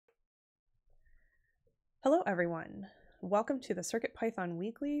Hello everyone. Welcome to the CircuitPython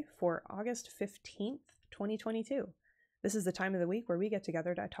Weekly for August 15th, 2022. This is the time of the week where we get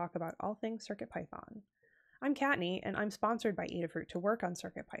together to talk about all things CircuitPython. I'm Kattni, and I'm sponsored by Adafruit to work on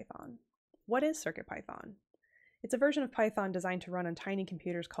CircuitPython. What is CircuitPython? It's a version of Python designed to run on tiny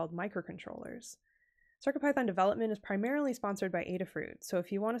computers called microcontrollers. CircuitPython development is primarily sponsored by Adafruit, so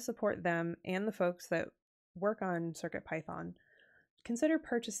if you want to support them and the folks that work on CircuitPython, consider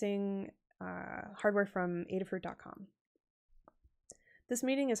purchasing hardware from adafruit.com. This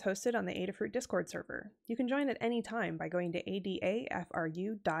meeting is hosted on the Adafruit Discord server. You can join at any time by going to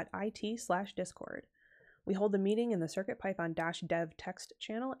adafru.it/discord. We hold the meeting in the CircuitPython-dev text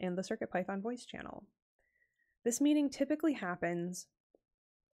channel and the CircuitPython voice channel. This meeting typically happens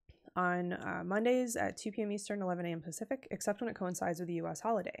on Mondays at 2 p.m. Eastern, 11 a.m. Pacific, except when it coincides with the US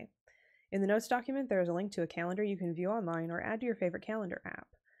holiday. In the notes document, there is a link to a calendar you can view online or add to your favorite calendar app.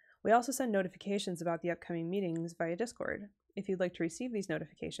 We also send notifications about the upcoming meetings via Discord. If you'd like to receive these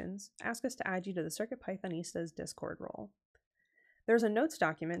notifications, ask us to add you to the CircuitPythonistas Discord role. There's a notes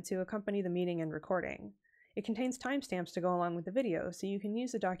document to accompany the meeting and recording. It contains timestamps to go along with the video, so you can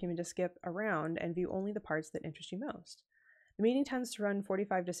use the document to skip around and view only the parts that interest you most. The meeting tends to run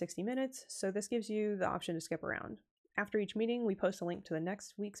 45 to 60 minutes, so this gives you the option to skip around. After each meeting, we post a link to the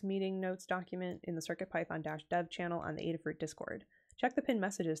next week's meeting notes document in the CircuitPython-dev channel on the Adafruit Discord. Check the pinned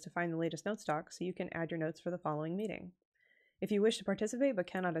messages to find the latest notes doc so you can add your notes for the following meeting. If you wish to participate but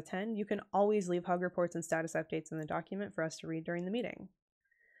cannot attend, you can always leave hug reports and status updates in the document for us to read during the meeting.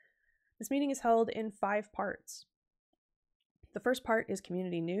 This meeting is held in 5 parts. The first part is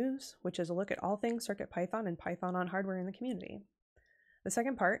community news, which is a look at all things CircuitPython and Python on hardware in the community. The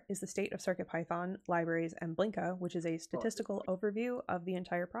second part is the state of CircuitPython, libraries, and Blinka, which is a statistical overview of the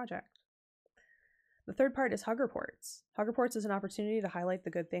entire project. The third part is Hug Reports. Hug Reports is an opportunity to highlight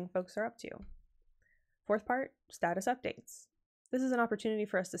the good thing folks are up to. Fourth part, status updates. This is an opportunity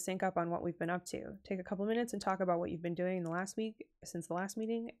for us to sync up on what we've been up to. Take a couple minutes and talk about what you've been doing in the last week since the last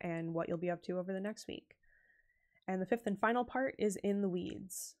meeting and what you'll be up to over the next week. And the fifth and final part is In the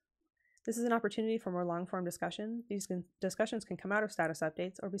Weeds. This is an opportunity for more long-form discussion. These discussions can come out of status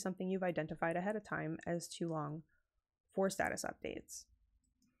updates or be something you've identified ahead of time as too long for status updates.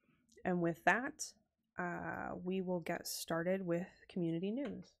 And with that, we will get started with community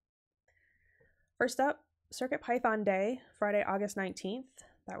news. First up, CircuitPython Day, Friday, August 19th.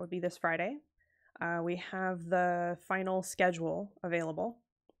 That would be this Friday. We have the final schedule available.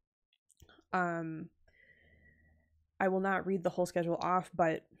 I will not read the whole schedule off,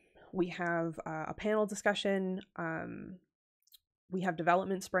 but we have a panel discussion. We have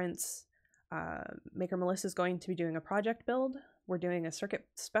development sprints. Maker Melissa is going to be doing a project build. We're doing a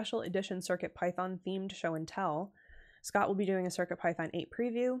special edition CircuitPython themed show and tell. Scott will be doing a CircuitPython 8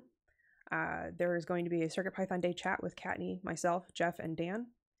 preview. There is going to be a CircuitPython Day chat with Kattni, myself, Jeff, and Dan.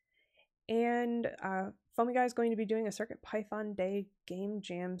 And Foamy Guy is going to be doing a CircuitPython Day game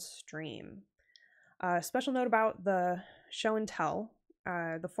jam stream. Special note about the show and tell.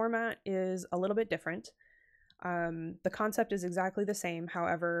 The format is a little bit different. The concept is exactly the same.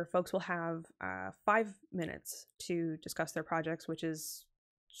 However, folks will have 5 minutes to discuss their projects, which is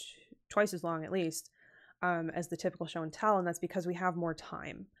twice as long at least as the typical show and tell, and that's because we have more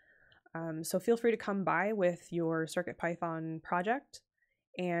time. So feel free to come by with your CircuitPython project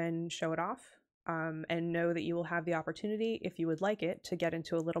and show it off, and know that you will have the opportunity, if you would like it, to get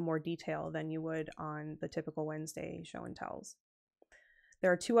into a little more detail than you would on the typical Wednesday show and tells.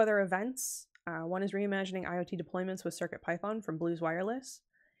 There are 2 other events. One is Reimagining IoT Deployments with CircuitPython from Blues Wireless,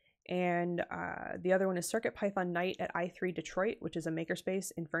 and the other one is CircuitPython Night at i3 Detroit, which is a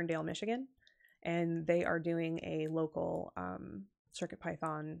makerspace in Ferndale, Michigan, and they are doing a local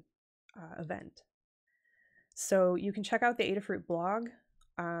CircuitPython event. So you can check out the Adafruit blog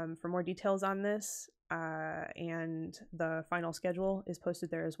for more details on this, and the final schedule is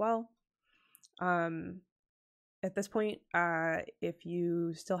posted there as well. At this point, if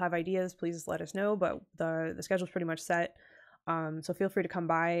you still have ideas, please let us know, but the schedule is pretty much set. So feel free to come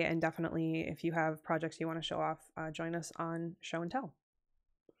by, and definitely, if you have projects you want to show off, join us on Show and Tell.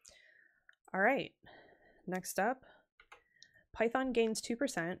 All right, next up, Python gains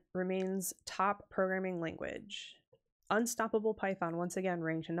 2%, remains top programming language. Unstoppable Python once again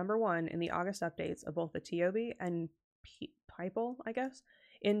ranked number 1 in the August updates of both the TOBE and PyPL, I guess,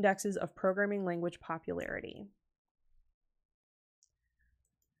 indexes of programming language popularity.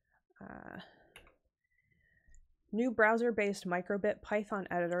 New browser-based microbit Python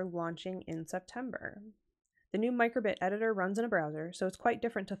editor launching in September. The new microbit editor runs in a browser, so it's quite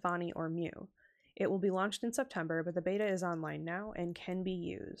different to Thonny or Mu. It will be launched in September, but the beta is online now and can be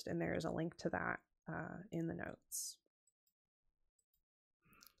used, and there is a link to that in the notes.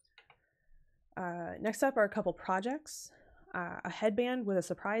 Next up are a couple projects. A headband with a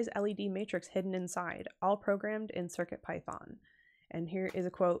surprise LED matrix hidden inside, all programmed in CircuitPython. And here is a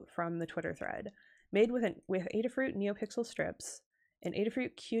quote from the Twitter thread. Made with Adafruit NeoPixel strips, an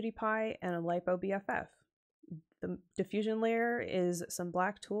Adafruit Qt Py, and a LiPo BFF. The diffusion layer is some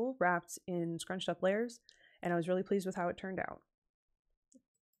black tulle wrapped in scrunched up layers, and I was really pleased with how it turned out.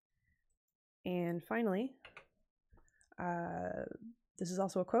 And finally, this is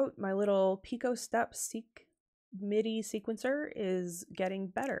also a quote. My little PicoStep MIDI sequencer is getting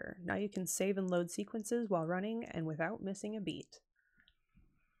better. Now you can save and load sequences while running and without missing a beat.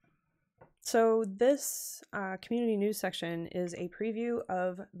 So this community news section is a preview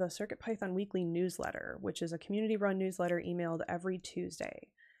of the CircuitPython Weekly newsletter, which is a community-run newsletter emailed every Tuesday.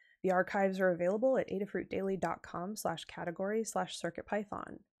 The archives are available at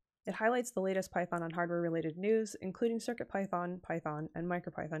adafruitdaily.com/category/CircuitPython. It highlights the latest Python on hardware-related news, including CircuitPython, Python, and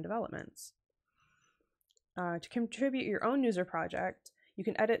MicroPython developments. To contribute your own news or project, you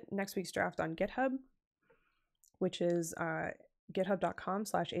can edit next week's draft on GitHub, which is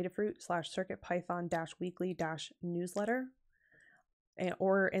github.com/adafruit/CircuitPython-weekly-newsletter,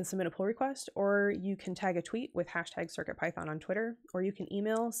 and submit a pull request, or you can tag a tweet with #CircuitPython on Twitter, or you can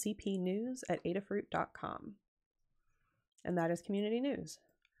email cpnews@adafruit.com. And that is community news.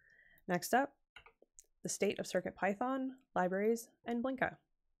 Next up, the state of CircuitPython, libraries, and Blinka.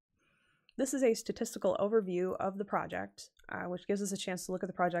 This is a statistical overview of the project, which gives us a chance to look at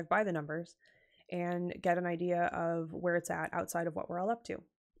the project by the numbers and get an idea of where it's at outside of what we're all up to.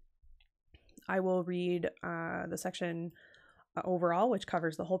 I will read the section overall, which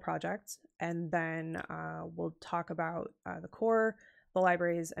covers the whole project, and then we'll talk about the core, the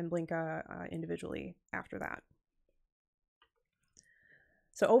libraries, and Blinka individually after that.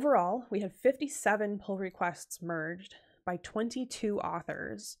 So overall, we had 57 pull requests merged by 22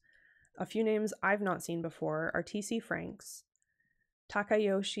 authors. A few names I've not seen before are TC Franks,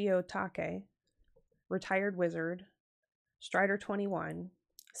 Takayoshi Otake, Retired Wizard, Strider21,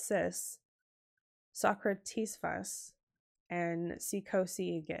 Sis, Socratesfus, and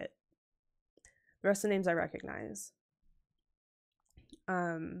Sikosi Git. The rest of the names I recognize.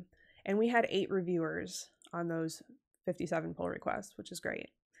 And we had 8 reviewers on those 57 pull requests, which is great.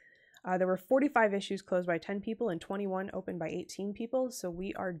 There were 45 issues closed by 10 people and 21 opened by 18 people, so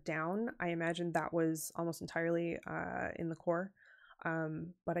we are down. I imagine that was almost entirely in the core,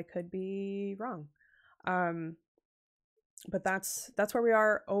 but I could be wrong. But that's where we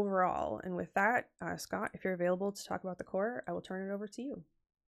are overall. And with that, Scott, if you're available to talk about the core, I will turn it over to you.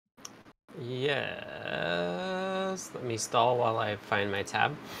 Yes, let me stall while I find my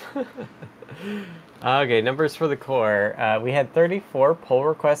tab. Okay, numbers for the core. We had 34 pull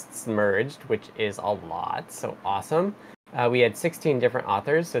requests merged, which is a lot, so awesome. We had 16 different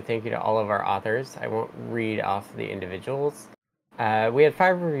authors, so thank you to all of our authors. I won't read off the individuals. We had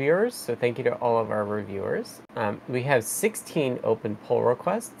 5 reviewers, so thank you to all of our reviewers. We have 16 open pull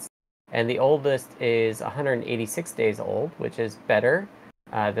requests, and the oldest is 186 days old, which is better.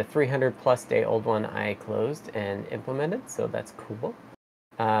 The 300 plus day old one I closed and implemented, so that's cool.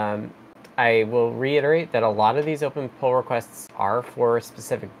 I will reiterate that a lot of these open pull requests are for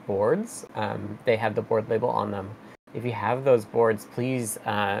specific boards. They have the board label on them. If you have those boards, please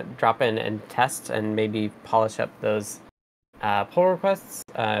drop in and test and maybe polish up those pull requests,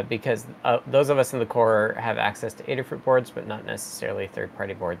 because those of us in the core have access to Adafruit boards, but not necessarily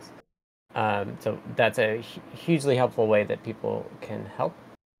third-party boards. So that's a hugely helpful way that people can help.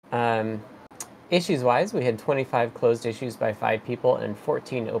 Issues-wise, we had 25 closed issues by 5 people and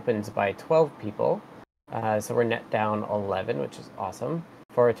 14 opens by 12 people. So we're net down 11, which is awesome,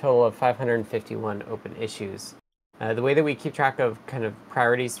 for a total of 551 open issues. The way that we keep track of kind of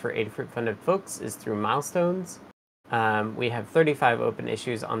priorities for Adafruit-funded folks is through milestones. We have 35 open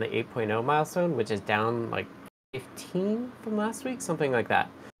issues on the 8.0 milestone, which is down like 15 from last week, something like that.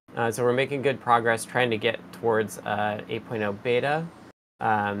 So we're making good progress trying to get towards 8.0 beta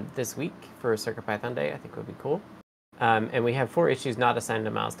this week for CircuitPython Day. I think would be cool. And we have 4 issues not assigned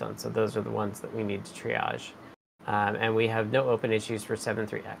to milestones, so those are the ones that we need to triage. And we have no open issues for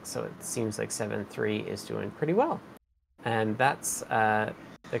 7.3x, so it seems like 7.3 is doing pretty well. And that's the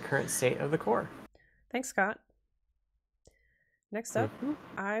current state of the core. Thanks, Scott. Next up,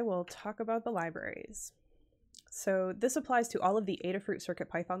 I will talk about the libraries. So this applies to all of the Adafruit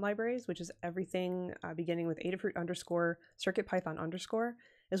CircuitPython libraries, which is everything beginning with Adafruit _ CircuitPython _,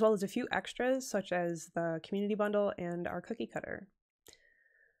 as well as a few extras such as the community bundle and our cookie cutter.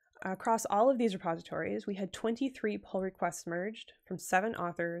 Across all of these repositories, we had 23 pull requests merged from 7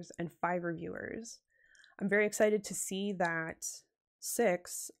 authors and 5 reviewers. I'm very excited to see that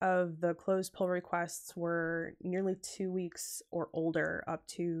 6 of the closed pull requests were nearly 2 weeks or older, up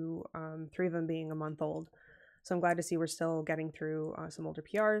to 3 of them being a month old. So I'm glad to see we're still getting through some older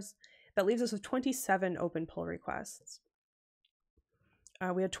PRs. That leaves us with 27 open pull requests.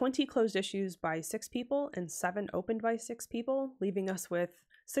 We had 20 closed issues by 6 people and 7 opened by 6 people, leaving us with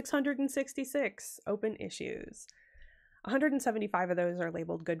 666 open issues. 175 of those are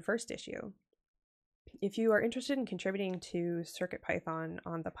labeled Good First Issue. If you are interested in contributing to CircuitPython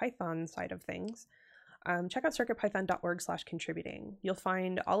on the Python side of things, check out circuitpython.org/contributing. You'll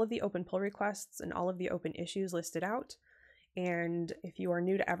find all of the open pull requests and all of the open issues listed out. And if you are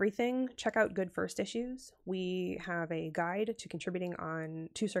new to everything, check out Good First Issues. We have a guide to contributing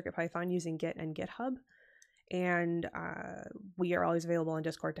to CircuitPython using Git and GitHub. And we are always available on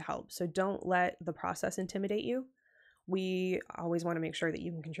Discord to help. So don't let the process intimidate you. We always want to make sure that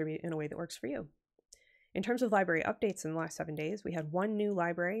you can contribute in a way that works for you. In terms of library updates in the last 7 days, we had 1 new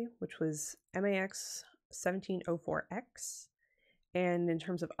library, which was MAX 1704X. And in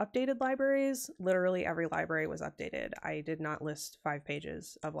terms of updated libraries, literally every library was updated. I did not list 5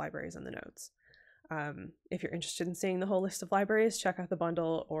 pages of libraries in the notes. If you're interested in seeing the whole list of libraries, check out the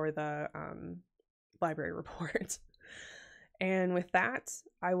bundle or the library report. And with that,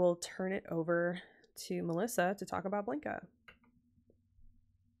 I will turn it over to Melissa to talk about Blinka.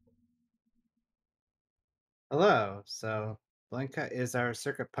 Hello. So Blinka is our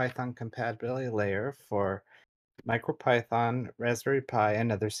CircuitPython compatibility layer for MicroPython, Raspberry Pi,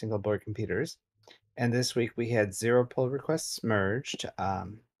 and other single board computers. And this week we had 0 pull requests merged.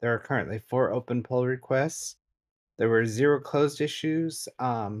 There are currently 4 open pull requests. There were 0 closed issues,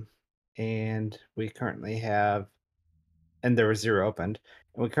 and we currently have, and there were 0 opened.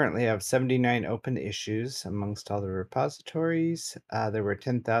 And we currently have 79 open issues amongst all the repositories. There were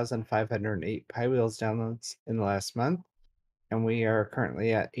 10,508 PyWheels downloads in the last month. And we are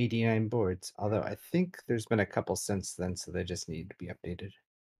currently at 89 boards, although I think there's been a couple since then, so they just need to be updated.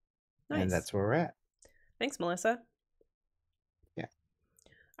 Nice. And that's where we're at. Thanks, Melissa. Yeah.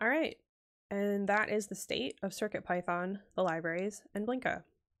 All right. And that is the state of CircuitPython, the libraries, and Blinka.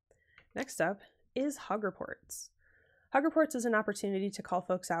 Next up is Hug Reports. Hug Reports is an opportunity to call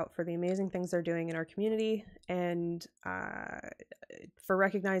folks out for the amazing things they're doing in our community and for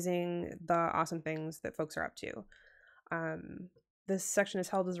recognizing the awesome things that folks are up to. This section is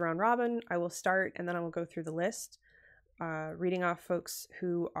held as round robin. I will start and then I will go through the list, reading off folks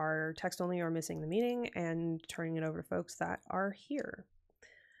who are text only or missing the meeting and turning it over to folks that are here.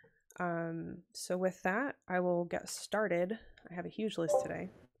 So with that, I will get started. I have a huge list today.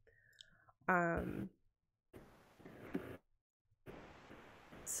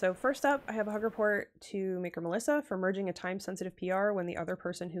 So first up, I have a hug report to Maker Melissa for merging a time-sensitive PR when the other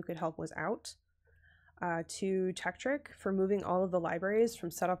person who could help was out. To Tekktrik for moving all of the libraries from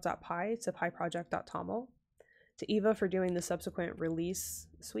setup.py to pyproject.toml, to Eva for doing the subsequent release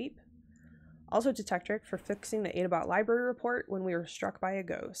sweep, also to Tekktrik for fixing the AdaBot library report when we were struck by a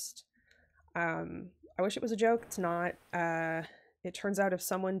ghost. I wish it was a joke, it's not. It turns out if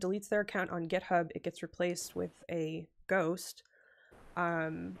someone deletes their account on GitHub, it gets replaced with a ghost.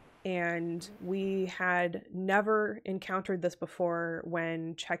 And we had never encountered this before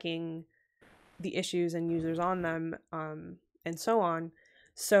when checking the issues and users on them, and so on.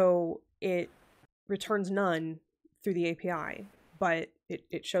 So it returns none through the API, but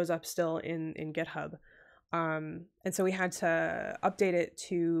it shows up still in GitHub. And so we had to update it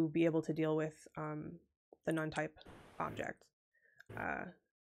to be able to deal with the none type object.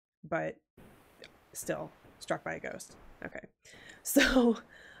 But still struck by a ghost. Okay. So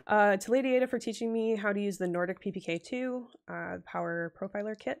to Lady Ada for teaching me how to use the Nordic PPK2 Power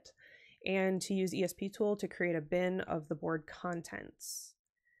Profiler Kit, and to use ESPTool to create a bin of the board contents.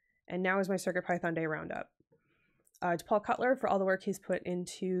 And now is my CircuitPython Day roundup. To Paul Cutler for all the work he's put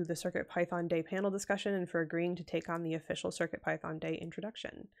into the CircuitPython Day panel discussion and for agreeing to take on the official CircuitPython Day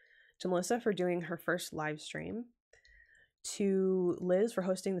introduction. To Melissa for doing her first live stream. To Liz for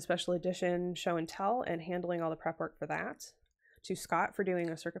hosting the special edition show and tell and handling all the prep work for that. To Scott for doing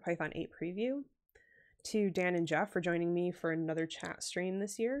a CircuitPython 8 preview. To Dan and Jeff for joining me for another chat stream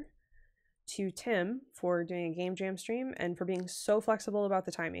this year. To Tim for doing a game jam stream and for being so flexible about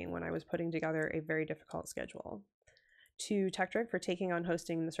the timing when I was putting together a very difficult schedule. To Tekktrik for taking on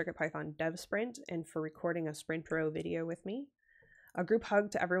hosting the CircuitPython Dev Sprint and for recording a Sprint Row video with me. A group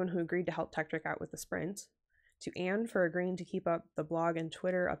hug to everyone who agreed to help Tekktrik out with the sprint. To Anne for agreeing to keep up the blog and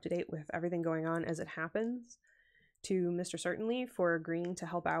Twitter up to date with everything going on as it happens. to Mr. Certainly for agreeing to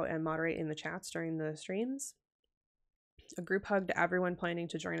help out and moderate in the chats during the streams. A group hug to everyone planning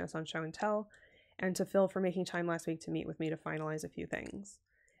to join us on Show and Tell, and to Phil for making time last week to meet with me to finalize a few things.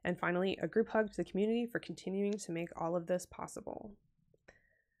 And finally, a group hug to the community for continuing to make all of this possible.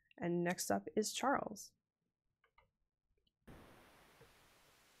 And next up is Charles.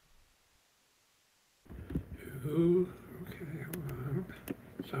 Okay,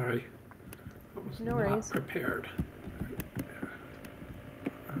 sorry. I was No not worries. prepared.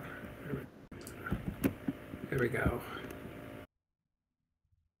 Here we go.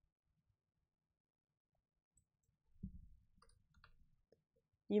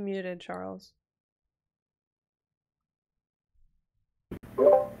 You muted, Charles.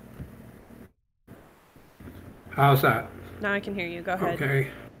 How's that? Now I can hear you. Go ahead.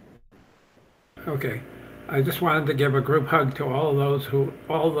 Okay. I just wanted to give a group hug to all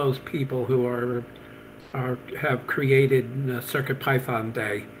those people who have created CircuitPython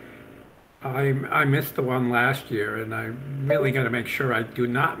Day. I missed the one last year, and I'm really going to make sure I do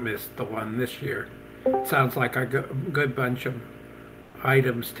not miss the one this year. Sounds like a good bunch of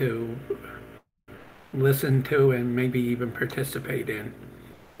items to listen to and maybe even participate in.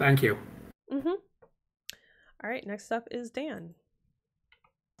 Thank you. All right, next up is Dan.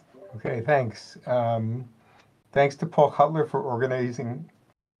 Okay, thanks. Thanks to Paul Cutler for organizing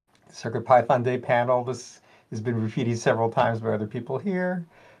the CircuitPython Day panel. This has been repeated several times by other people here.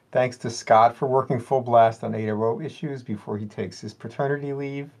 Thanks to Scott for working full blast on 8.0 issues before he takes his paternity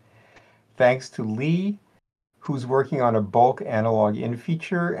leave. Thanks to Lee, who's working on a bulk analog in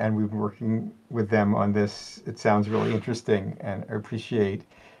feature, and we've been working with them on this. It sounds really interesting, and I appreciate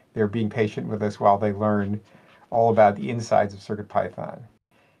their being patient with us while they learn all about the insides of CircuitPython.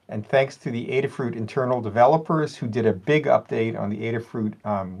 And thanks to the Adafruit internal developers who did a big update on the Adafruit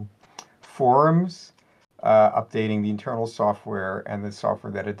forums, updating the internal software and the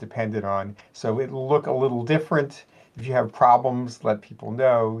software that it depended on. So it'll look a little different. If you have problems, let people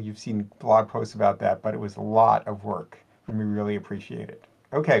know. You've seen blog posts about that, but it was a lot of work, and we really appreciate it.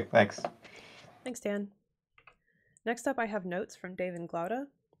 Okay, thanks. Thanks, Dan. Next up, I have notes from Dave and Glauda.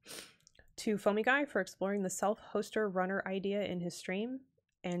 To Foamy Guy for exploring the self-hoster runner idea in his stream,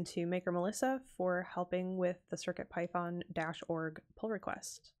 and to Maker Melissa for helping with the CircuitPython-org pull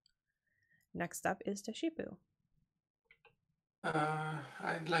request. Next up is Teshipu.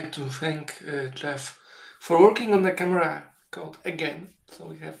 I'd like to thank Jeff for working on the camera code again, so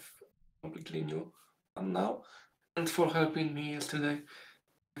we have completely new one now, and for helping me yesterday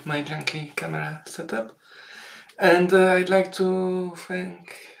with my junky camera setup. And I'd like to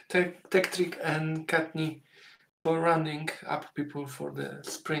thank TechTrick and Katni for rounding up people for the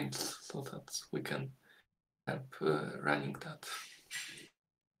sprints so that we can help running that.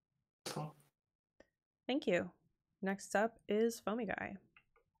 So. Thank you. Next up is Foamy Guy.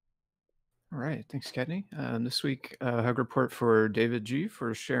 All right, thanks, Katni. This week, hug report for David G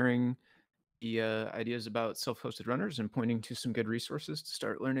for sharing the ideas about self-hosted runners and pointing to some good resources to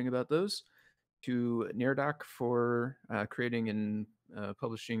start learning about those. To Neardoc for creating and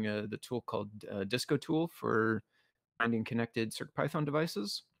publishing the tool called Disco Tool for finding connected CircuitPython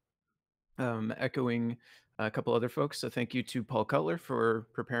devices. Echoing a couple other folks, so thank you to Paul Cutler for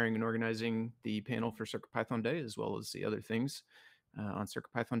preparing and organizing the panel for CircuitPython Day, as well as the other things on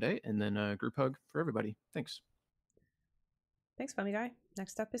CircuitPython Day, and then a group hug for everybody. Thanks. Thanks, Foamy Guy.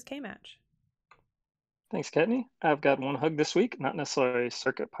 Next up is K-Match. Thanks, Katni. I've got one hug this week, not necessarily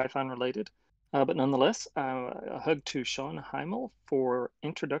CircuitPython related, but nonetheless, a hug to Sean Heimel for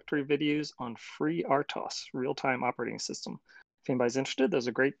introductory videos on FreeRTOS, real-time operating system. If anybody's interested, there's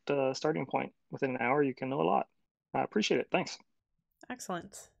a great starting point. Within an hour, you can know a lot. I appreciate it. Thanks.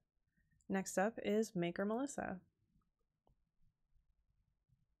 Excellent. Next up is Maker Melissa.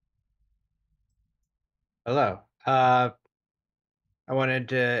 Hello. I wanted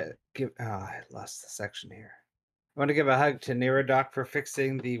to give... Oh, I lost the section here. I want to give a hug to Nerodoc for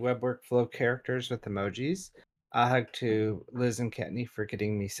fixing the web workflow characters with emojis. A hug to Liz and Katni for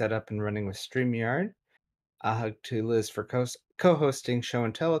getting me set up and running with StreamYard. A hug to Liz for co-hosting Show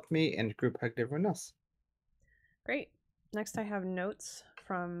and Tell with me, and a group hug to everyone else. Great. Next, I have notes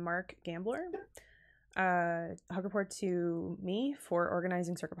from Mark Gambler. A hug report to me for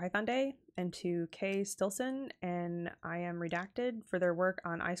organizing CircuitPython Day, and to Kay Stilson and I Am Redacted for their work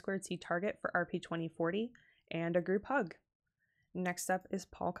on I2C target for RP 2040, and a group hug. Next up is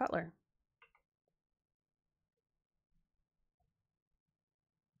Paul Cutler.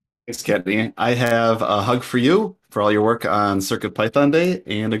 Thanks, Katni. I have a hug for you for all your work on CircuitPython Day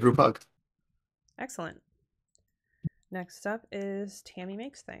and a group hug. Excellent. Next up is Tammy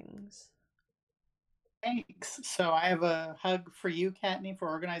Makes Things. Thanks. So I have a hug for you, Kattni, for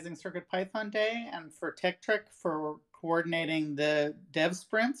organizing CircuitPython Day, and for TechTrick for coordinating the dev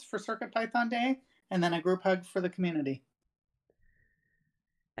sprints for CircuitPython Day, and then a group hug for the community.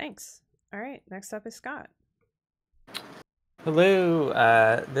 Thanks. All right, next up is Scott. Hello,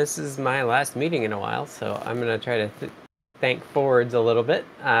 this is my last meeting in a while, so I'm going to try to thank forwards a little bit.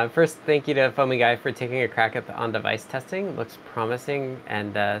 First, thank you to Foamy Guy for taking a crack at the on-device testing. It looks promising,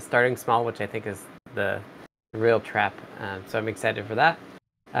 and starting small, which I think is the real trap, so I'm excited for that.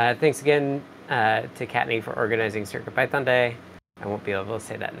 Thanks again to Kattni for organizing CircuitPython Day. I won't be able to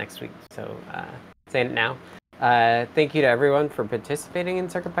say that next week, so saying it now. Thank you to everyone for participating in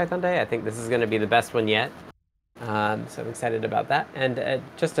CircuitPython Day. I think this is going to be the best one yet. So I'm excited about that. And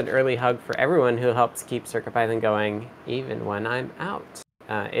just an early hug for everyone who helps keep CircuitPython going even when I'm out.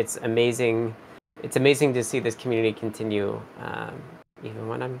 It's amazing. It's amazing to see this community continue even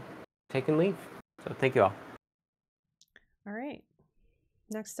when I'm taking leave. So thank you all. All right.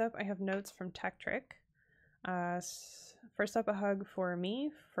 Next up, I have notes from TechTrick. First up, a hug for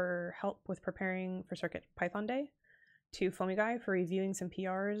me for help with preparing for CircuitPython Day. To Foamy Guy for reviewing some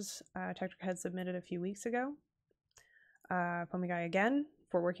PRs TechTrick had submitted a few weeks ago. Foamy Guy again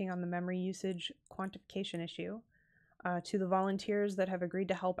for working on the memory usage quantification issue. To the volunteers that have agreed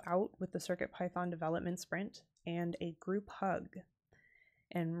to help out with the CircuitPython development sprint, and a group hug.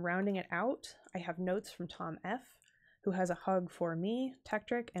 And rounding it out, I have notes from Tom F., who has a hug for me,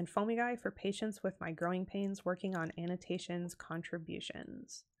 TechTrick, and Foamy Guy for patience with my growing pains working on annotations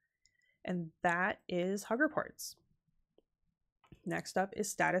contributions. And that is hug reports. Next up is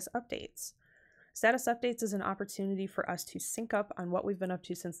status updates. Status updates is an opportunity for us to sync up on what we've been up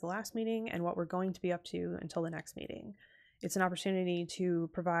to since the last meeting and what we're going to be up to until the next meeting. It's an opportunity to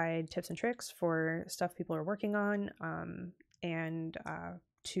provide tips and tricks for stuff people are working on, and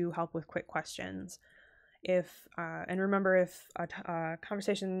to help with quick questions. And remember, if a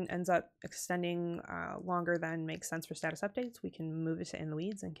conversation ends up extending longer than makes sense for status updates, we can move it to In the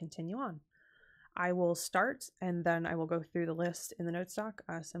Weeds and continue on. I will start, and then I will go through the list in the notes doc,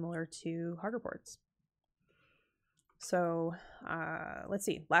 similar to hug reports. So let's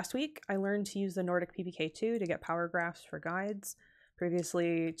see. Last week, I learned to use the Nordic PPK2 to get power graphs for guides.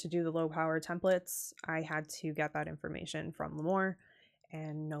 Previously, to do the low power templates, I had to get that information from Limor,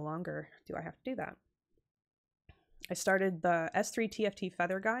 and no longer do I have to do that. I started the S3 TFT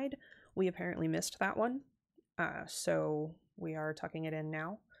Feather Guide. We apparently missed that one, so we are tucking it in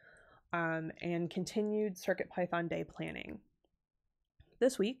now. And continued CircuitPython Day planning.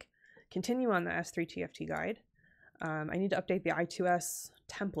 This week, continue on the S3 TFT guide. I need to update the I2S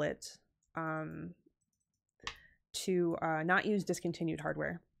template to not use discontinued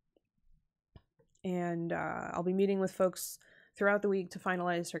hardware. And I'll be meeting with folks throughout the week to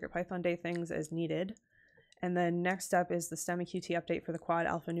finalize CircuitPython Day things as needed. And then next up is the STEMMAQT update for the Quad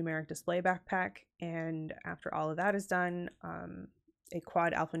Alphanumeric Display Backpack. And after all of that is done, a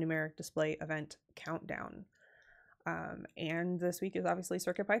Quad Alphanumeric Display event countdown. And this week is obviously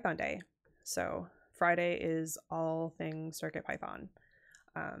CircuitPython Day. So Friday is all things CircuitPython.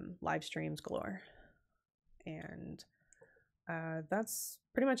 Live streams galore. And that's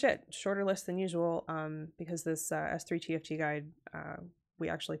pretty much it. Shorter list than usual, because this S3 TFT guide, we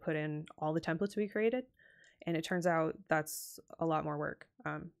actually put in all the templates we created. And it turns out that's a lot more work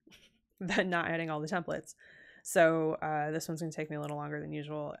than not adding all the templates. So this one's going to take me a little longer than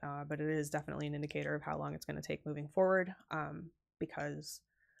usual, but it is definitely an indicator of how long it's going to take moving forward, because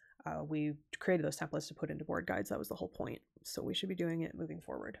we created those templates to put into board guides. That was the whole point. So we should be doing it moving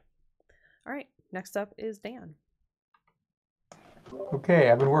forward. All right, next up is Dan. Okay,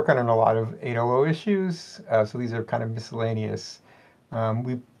 I've been working on a lot of 8.0 issues, so these are kind of miscellaneous.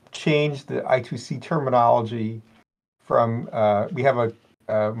 We've changed the I2C terminology from, we have a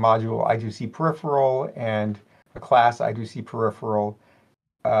module I2C peripheral and a class I2C peripheral.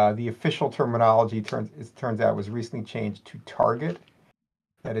 The official terminology turns out was recently changed to target.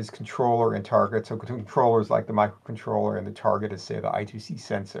 That is controller and target. So controller is like the microcontroller, and the target is, say, the I2C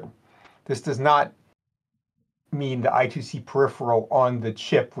sensor. This does not mean the I2C peripheral on the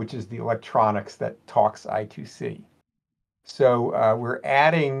chip, which is the electronics that talks I2C. So we're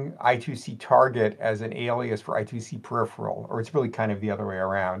adding I2C target as an alias for I2C peripheral, or it's really kind of the other way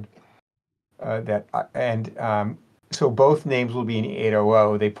around. So both names will be in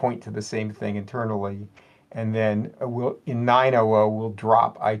 8.0. They point to the same thing internally. And then in 9.0, we'll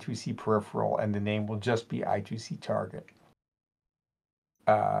drop I2C peripheral, and the name will just be I2C target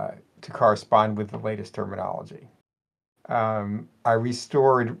to correspond with the latest terminology. I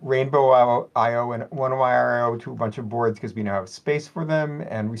restored Rainbow IO and OneWire IO to a bunch of boards because we now have space for them,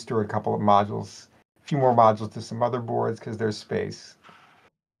 and restored a couple of modules, few more modules to some other boards because there's space.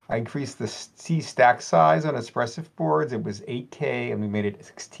 I increased the C stack size on Espressif boards. It was 8K and we made it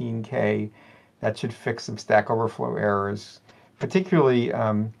 16K. That should fix some Stack Overflow errors. Particularly,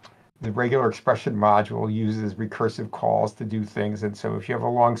 the regular expression module uses recursive calls to do things. And so if you have a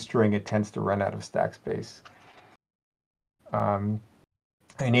long string, it tends to run out of stack space. I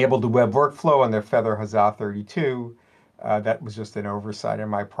enabled the web workflow on the Feather Huzzah 32. That was just an oversight on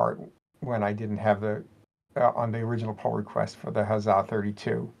my part when I didn't have the, on the original pull request for the Huzzah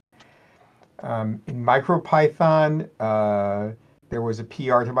 32. In MicroPython, there was a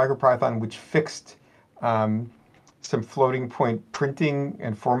PR to MicroPython which fixed some floating point printing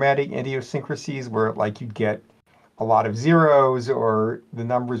and formatting idiosyncrasies where like you'd get a lot of zeros or the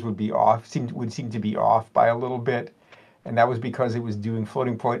numbers would be off, would seem to be off by a little bit. And that was because it was doing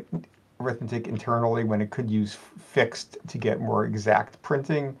floating point arithmetic internally when it could use fixed to get more exact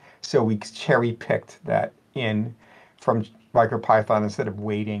printing. So we cherry picked that in from MicroPython instead of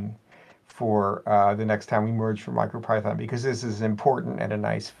waiting for the next time we merge from MicroPython, because this is important and a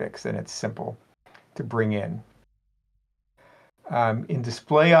nice fix and it's simple to bring in. In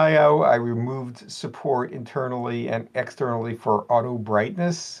Display.io, I removed support internally and externally for auto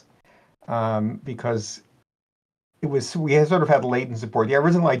brightness because we had sort of had latent support. The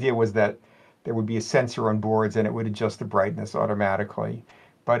original idea was that there would be a sensor on boards and it would adjust the brightness automatically,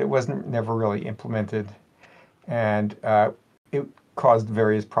 but it wasn't never really implemented. And it caused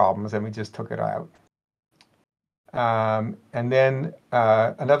various problems and we just took it out. And then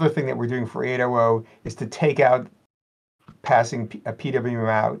another thing that we're doing for 8.0.0 is to take out passing a PWM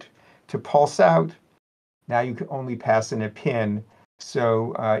out to pulse out. Now you can only pass in a pin.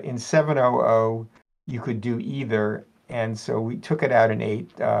 So in 7.0.0, you could do either. And so we took it out in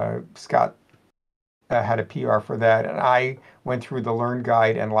 8. Scott had a PR for that. And I went through the Learn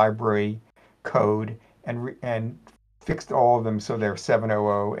Guide and library code and fixed all of them so they're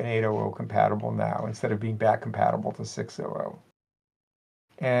 7.0.0 and 8.0.0 compatible now instead of being back compatible to 6.0.0.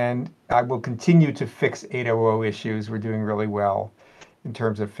 And I will continue to fix 8.0.0 issues. We're doing really well in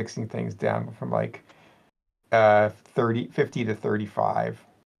terms of fixing things down from like 50 to 35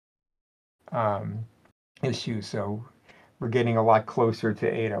 issues. So we're getting a lot closer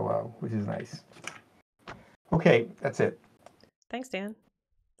to 8.0.0, which is nice. Okay, that's it. Thanks, Dan.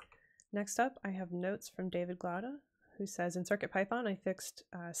 Next up, I have notes from David Glauda, who says, in CircuitPython, I fixed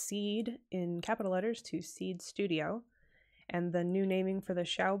seed in capital letters to Seed Studio, and the new naming for the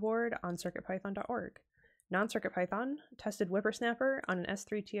SHAO board on circuitpython.org. Non-CircuitPython tested Whippersnapper on an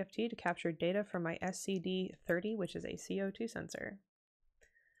S3 TFT to capture data from my SCD30, which is a CO2 sensor.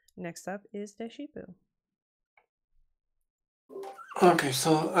 Next up is Deshipu. Okay,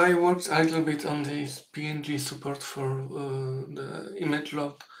 so I worked a little bit on this PNG support for the image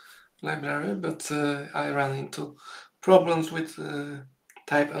load library, but I ran into problems with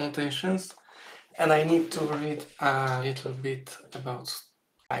type annotations, and I need to read a little bit about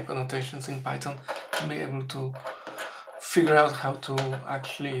type annotations in Python to be able to figure out how to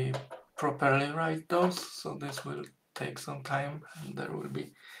actually properly write those. So this will take some time and there will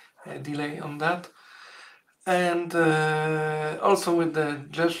be a delay on that. And also with the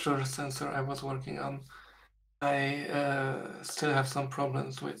gesture sensor I was working on, I still have some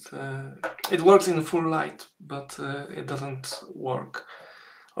problems with it works in full light, but it doesn't work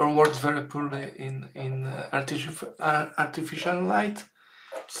or works very poorly in artificial light.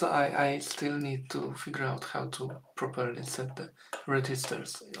 So I still need to figure out how to properly set the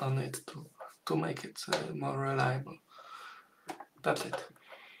registers on it to make it more reliable. That's it.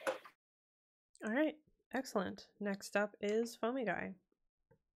 All right, excellent. Next up is Foamy Guy.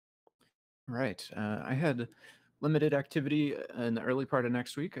 Right. I had limited activity in the early part of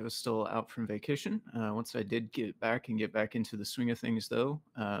next week. I was still out from vacation. Once I did get back into the swing of things, though,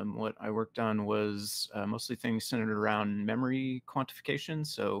 what I worked on was mostly things centered around memory quantification.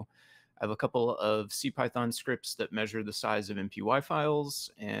 So I have a couple of CPython scripts that measure the size of MPY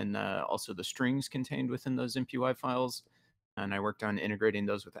files and also the strings contained within those MPY files. And I worked on integrating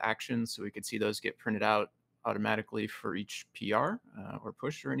those with actions so we could see those get printed out automatically for each PR or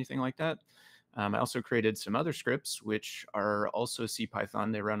push or anything like that. I also created some other scripts, which are also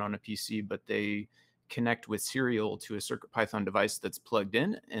CPython. They run on a PC, but they connect with serial to a CircuitPython device that's plugged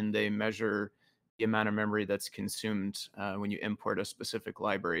in, and they measure the amount of memory that's consumed when you import a specific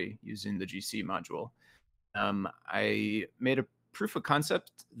library using the GC module. I made a proof of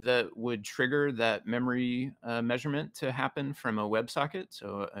concept that would trigger that memory measurement to happen from a WebSocket.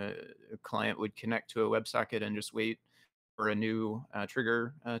 So a client would connect to a WebSocket and just wait for a new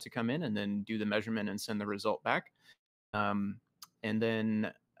trigger to come in and then do the measurement and send the result back. And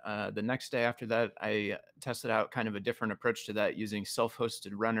then the next day after that, I tested out kind of a different approach to that using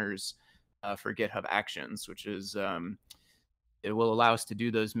self-hosted runners for GitHub Actions, which is it will allow us to do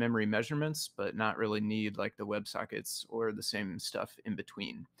those memory measurements, but not really need like the WebSockets or the same stuff in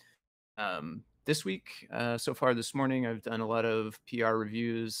between. This week, so far this morning, I've done a lot of PR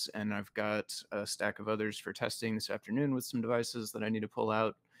reviews, and I've got a stack of others for testing this afternoon with some devices that I need to pull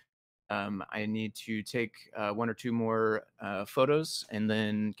out. I need to take one or two more photos and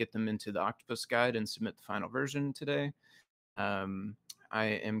then get them into the Octopus guide and submit the final version today. I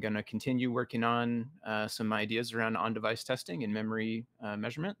am going to continue working on some ideas around on-device testing and memory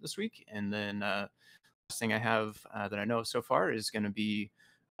measurement this week. And then last thing I have that I know of so far is going to be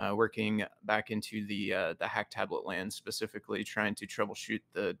working back into the hack tablet land, specifically trying to troubleshoot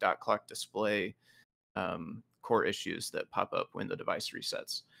the dot clock display core issues that pop up when the device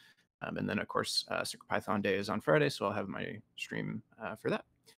resets. And then, of course, CircuitPython Day is on Friday, so I'll have my stream for that.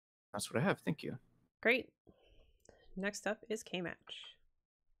 That's what I have. Thank you. Great. Next up is K-Match.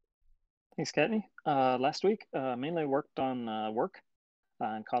 Thanks, Kattni. Last week, mainly worked on work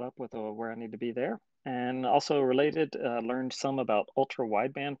and caught up with where I need to be there. And also related, learned some about ultra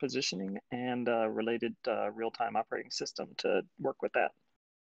wideband positioning and related real-time operating system to work with that.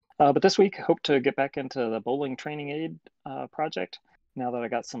 But this week, hope to get back into the bowling training aid project now that I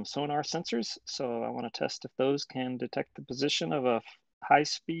got some sonar sensors. So I want to test if those can detect the position of a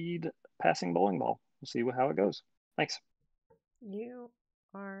high-speed passing bowling ball. We'll see how it goes. Thanks. You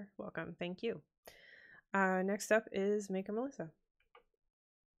are welcome. Thank you. Next up is Maker Melissa.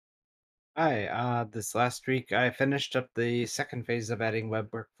 Hi, this last week I finished up the second phase of adding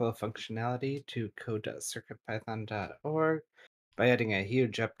web workflow functionality to code.circuitpython.org by adding a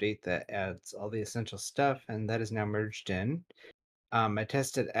huge update that adds all the essential stuff, and that is now merged in. I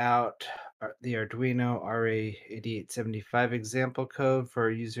tested out the Arduino RA8875 example code for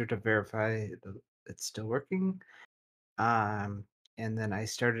a user to verify it's still working. And then I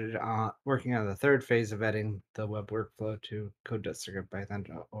started working on the third phase of adding the web workflow to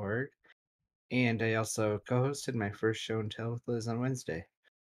code.circuitpython.org. And I also co-hosted my first show and tell with Liz on Wednesday.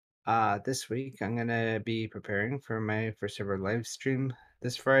 This week, I'm going to be preparing for my first ever live stream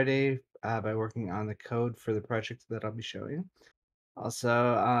this Friday by working on the code for the project that I'll be showing.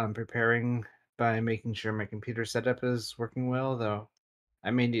 Also, I'm preparing by making sure my computer setup is working well, though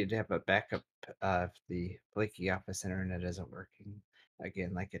I may need to have a backup if the Blakey office internet isn't working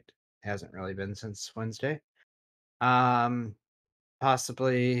again, like it hasn't really been since Wednesday.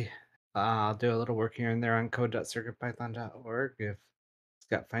 Possibly I'll do a little work here and there on code.circuitpython.org if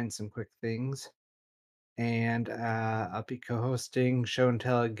Scott finds some quick things. And I'll be co-hosting Show and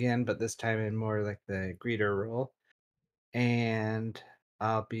Tell again, but this time in more like the greeter role. And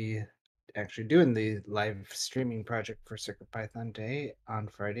I'll be actually doing the live streaming project for CircuitPython Day on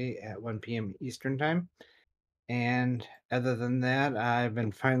Friday at 1 p.m. Eastern Time. And other than that, I've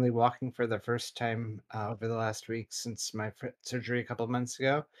been finally walking for the first time over the last week since my surgery a couple of months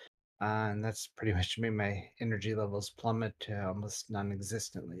ago. And that's pretty much made my energy levels plummet to almost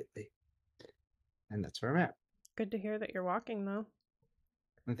non-existent lately. And that's where I'm at. Good to hear that you're walking, though.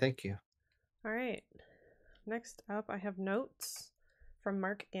 And thank you. All right. Next up, I have notes from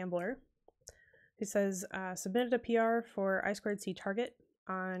Mark Gambler, who says, submitted a PR for I2C target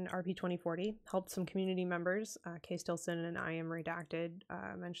on RP 2040, helped some community members, Kay Stilson and I Am Redacted,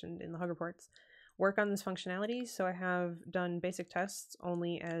 mentioned in the Hug reports, work on this functionality. So I have done basic tests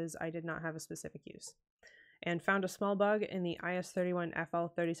only as I did not have a specific use, and found a small bug in the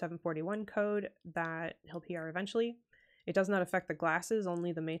IS31FL3741 code that he'll PR eventually. It does not affect the glasses,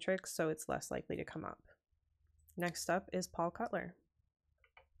 only the matrix, so it's less likely to come up. Next up is Paul Cutler.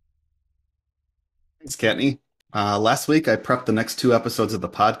 Thanks, Kattni. Last week, I prepped the next 2 episodes of the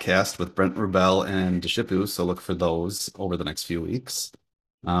podcast with Brent Rubel and Deshipu, so look for those over the next few weeks.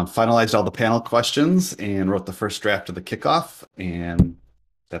 Finalized all the panel questions and wrote the first draft of the kickoff, and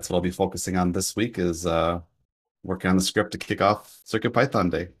that's what I'll be focusing on this week is working on the script to kick off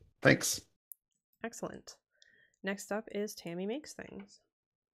CircuitPython Day. Thanks. Excellent. Next up is Tammy Makes Things.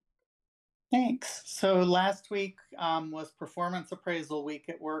 Thanks. So last week was performance appraisal week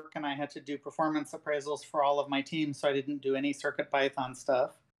at work, and I had to do performance appraisals for all of my team, so I didn't do any CircuitPython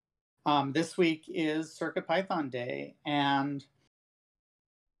stuff. This week is CircuitPython Day, and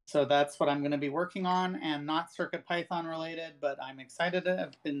so that's what I'm going to be working on, and not CircuitPython related, but I'm excited.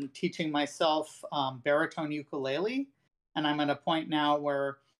 I've been teaching myself baritone ukulele, and I'm at a point now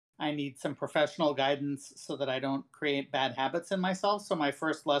where I need some professional guidance so that I don't create bad habits in myself. So my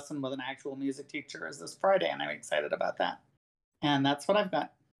first lesson with an actual music teacher is this Friday, and I'm excited about that. And that's what I've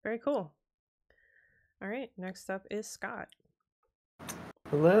got. Very cool. All right, next up is Scott.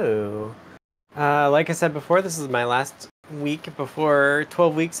 Hello. Like I said before, this is my last week before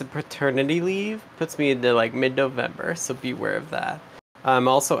 12 weeks of paternity leave. Puts me into like mid-November, so beware of that. I'm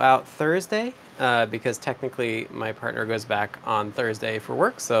also out Thursday because technically my partner goes back on Thursday for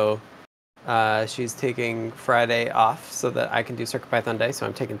work, so she's taking Friday off so that I can do CircuitPython Day, so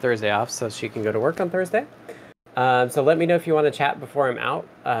I'm taking Thursday off so she can go to work on Thursday. So let me know if you want to chat before I'm out.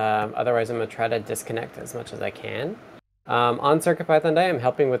 Otherwise, I'm going to try to disconnect as much as I can. On CircuitPython Day, I'm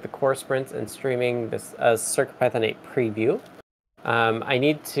helping with the core sprints and streaming this CircuitPython 8 preview. I'll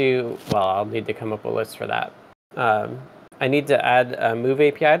need to come up with a list for that. I need to add a Move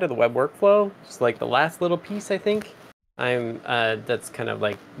API to the web workflow, just like the last little piece, I think. That's kind of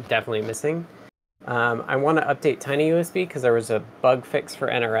like definitely missing. I want to update TinyUSB because there was a bug fix for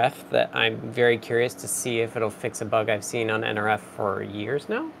NRF that I'm very curious to see if it'll fix a bug I've seen on NRF for years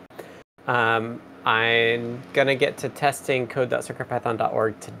now. I'm gonna get to testing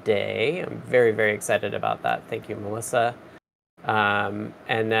code.circuitpython.org today. I'm very, very excited about that. Thank you, Melissa. And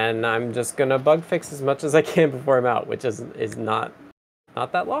then I'm just gonna bug fix as much as I can before I'm out, which is not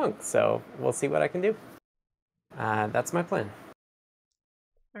that long. So we'll see what I can do. That's my plan.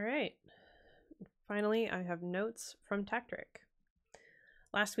 All right. Finally, I have notes from Tekktrik.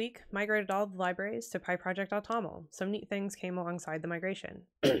 Last week, migrated all the libraries to PyProject.toml. Some neat things came alongside the migration.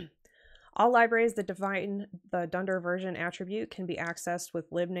 All libraries that define the dunder version attribute can be accessed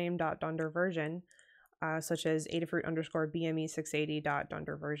with libname.dunderversion, such as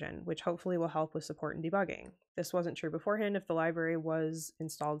adafruit_bme680.dunderversion, which hopefully will help with support and debugging. This wasn't true beforehand if the library was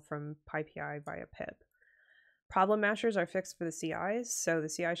installed from PyPI via pip. Problem mashers are fixed for the CIs, so the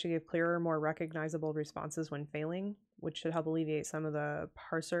CI should give clearer, more recognizable responses when failing, which should help alleviate some of the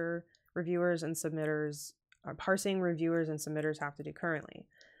parsing reviewers and submitters have to do currently.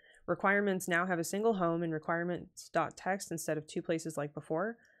 Requirements now have a single home in requirements.txt instead of two places like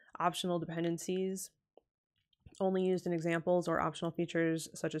before. Optional dependencies only used in examples or optional features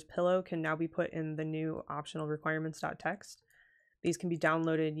such as pillow can now be put in the new optional requirements.txt. These can be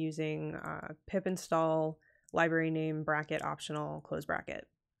downloaded using pip install library name bracket optional close bracket.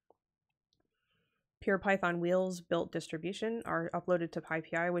 Pure Python wheels built distribution are uploaded to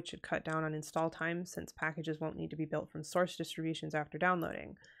PyPI, which should cut down on install time since packages won't need to be built from source distributions after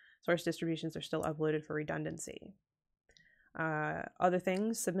downloading. Source distributions are still uploaded for redundancy. Other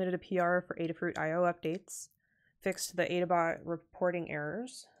things, submitted a PR for Adafruit IO updates, fixed the Adabot reporting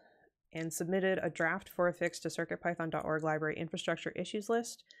errors, and submitted a draft for a fix to CircuitPython.org library infrastructure issues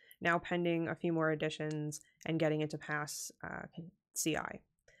list, now pending a few more additions and getting it to pass CI.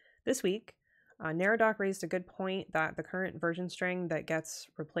 This week, Neradoc raised a good point that the current version string that gets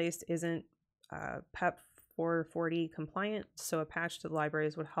replaced isn't PEP 440 compliant, so a patch to the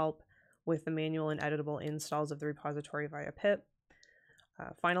libraries would help with the manual and editable installs of the repository via pip.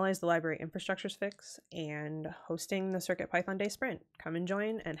 Finalize the library infrastructures fix, and hosting the CircuitPython Day sprint. Come and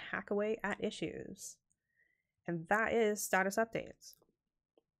join and hack away at issues. And that is status updates.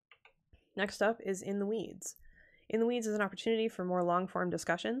 Next up is In the Weeds. In the Weeds is an opportunity for more long-form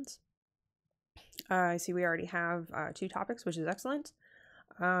discussions. I see we already have 2 topics, which is excellent.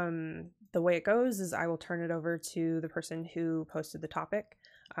 The way it goes is I will turn it over to the person who posted the topic,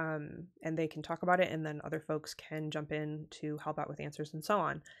 and they can talk about it, and then other folks can jump in to help out with answers and so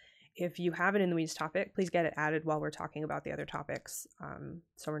on. If you have an In the Weeds topic, please get it added while we're talking about the other topics,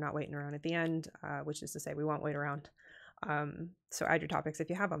 so we're not waiting around at the end, which is to say we won't wait around. So add your topics if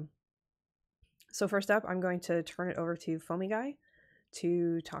you have them. So first up, I'm going to turn it over to Foamy Guy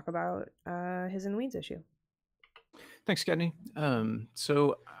to talk about his In the Weeds issue. Thanks, Gedney.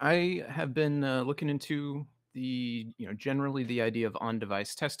 So I have been looking into generally the idea of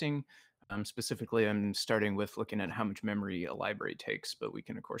on-device testing. Specifically, I'm starting with looking at how much memory a library takes, but we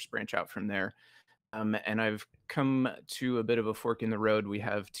can, of course, branch out from there. And I've come to a bit of a fork in the road. We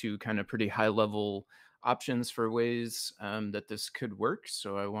have 2 kind of pretty high-level options for ways that this could work.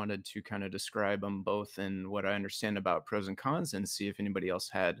 So I wanted to kind of describe them both in what I understand about pros and cons and see if anybody else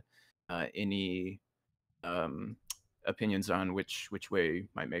had any opinions on which way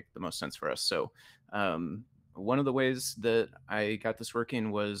might make the most sense for us. So one of the ways that I got this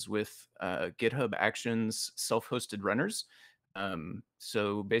working was with GitHub Actions self-hosted runners.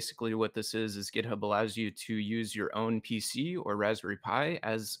 So basically what this is GitHub allows you to use your own PC or Raspberry Pi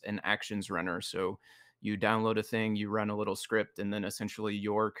as an Actions runner. So you download a thing, you run a little script, and then essentially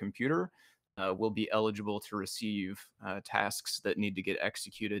your computer will be eligible to receive tasks that need to get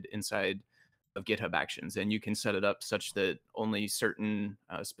executed inside of GitHub Actions. And you can set it up such that only certain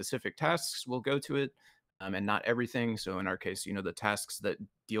specific tasks will go to it and not everything. So in our case, the tasks that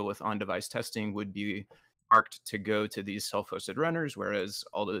deal with on-device testing would be marked to go to these self-hosted runners, whereas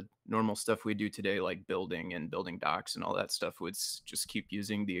all the normal stuff we do today, like building and building docs and all that stuff, would just keep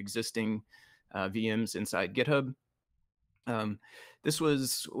using the existing VMs inside GitHub. This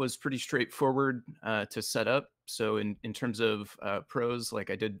was pretty straightforward to set up. So in terms of pros, like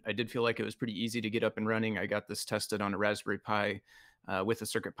I did feel like it was pretty easy to get up and running. I got this tested on a Raspberry Pi with a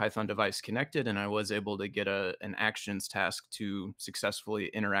CircuitPython device connected, and I was able to get an actions task to successfully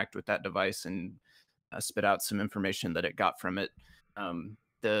interact with that device and spit out some information that it got from it.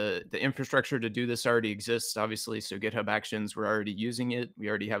 The infrastructure to do this already exists, obviously. So GitHub Actions, we're already using it. We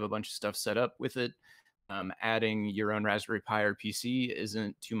already have a bunch of stuff set up with it. Adding your own Raspberry Pi or PC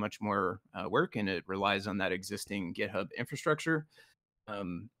isn't too much more work, and it relies on that existing GitHub infrastructure.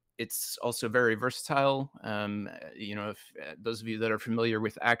 It's also very versatile. If those of you that are familiar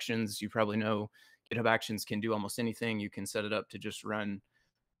with Actions, you probably know GitHub Actions can do almost anything. You can set it up to just run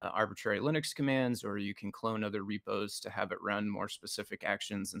arbitrary Linux commands, or you can clone other repos to have it run more specific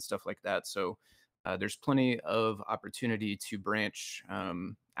actions and stuff like that. So there's plenty of opportunity to branch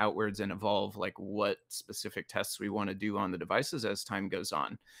outwards and evolve like what specific tests we want to do on the devices as time goes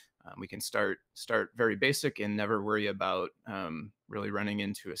on. We can start very basic and never worry about really running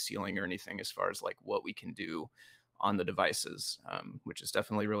into a ceiling or anything as far as like what we can do on the devices, which is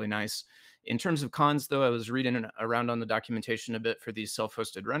definitely really nice. In terms of cons, though, I was reading around on the documentation a bit for these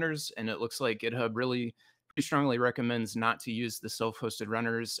self-hosted runners, and it looks like GitHub really pretty strongly recommends not to use the self-hosted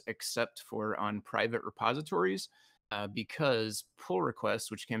runners except for on private repositories, because pull requests,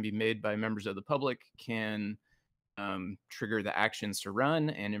 which can be made by members of the public, can trigger the actions to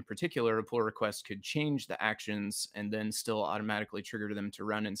run. And in particular, a pull request could change the actions and then still automatically trigger them to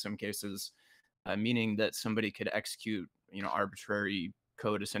run in some cases, meaning that somebody could execute, arbitrary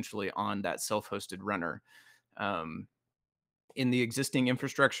code essentially on that self-hosted runner. In the existing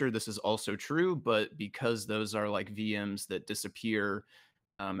infrastructure, this is also true, but because those are like VMs that disappear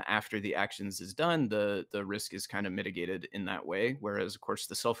after the actions is done, the risk is kind of mitigated in that way. Whereas, of course,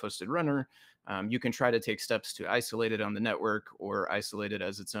 the self-hosted runner, you can try to take steps to isolate it on the network or isolate it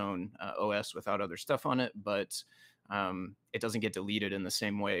as its own OS without other stuff on it, but it doesn't get deleted in the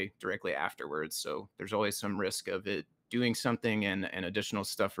same way directly afterwards. So there's always some risk of it doing something and additional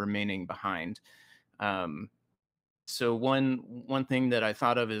stuff remaining behind. So one thing that I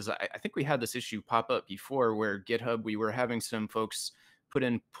thought of is I think we had this issue pop up before where GitHub, we were having some folks put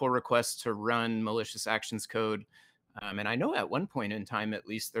in pull requests to run malicious actions code. And I know at one point in time, at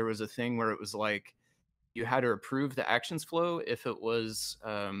least, there was a thing where it was like you had to approve the actions flow if it was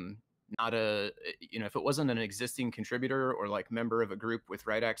not if it wasn't an existing contributor or like member of a group with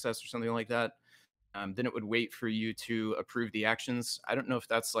write access or something like that. Then it would wait for you to approve the actions. I don't know if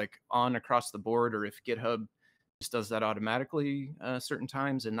that's like on across the board or if GitHub just does that automatically certain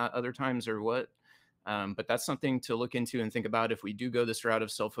times and not other times or what. But that's something to look into and think about. If we do go this route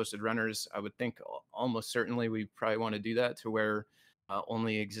of self-hosted runners, I would think almost certainly we probably want to do that to where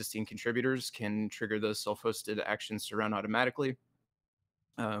only existing contributors can trigger those self-hosted actions to run automatically.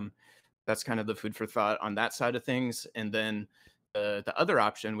 That's kind of the food for thought on that side of things. And then the other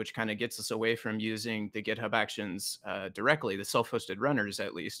option, which kind of gets us away from using the GitHub Actions directly, the self-hosted runners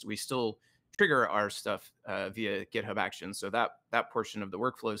at least, we still trigger our stuff via GitHub Actions. So that portion of the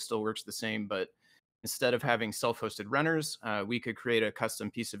workflow still works the same, but instead of having self-hosted runners, we could create a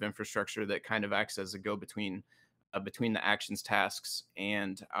custom piece of infrastructure that kind of acts as a go-between between the actions tasks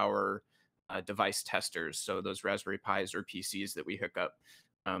and our device testers. So those Raspberry Pis or PCs that we hook up.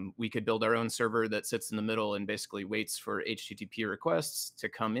 We could build our own server that sits in the middle and basically waits for HTTP requests to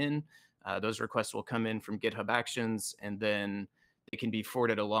come in. Those requests will come in from GitHub Actions, and then it can be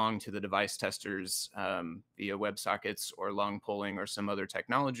forwarded along to the device testers via WebSockets or long polling or some other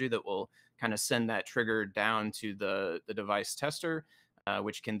technology that will kind of send that trigger down to the device tester,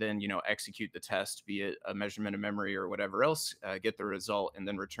 which can then execute the test, be it a measurement of memory or whatever else, get the result, and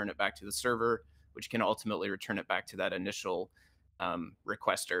then return it back to the server, which can ultimately return it back to that initial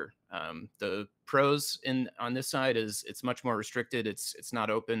requester. The pros on this side is it's much more restricted. It's not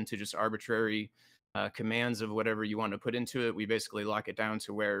open to just arbitrary commands of whatever you want to put into it. We basically lock it down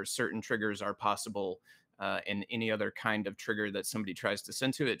to where certain triggers are possible, and any other kind of trigger that somebody tries to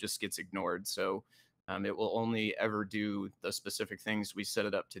send to it just gets ignored. So it will only ever do the specific things we set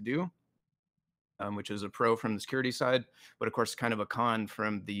it up to do, which is a pro from the security side, but of course kind of a con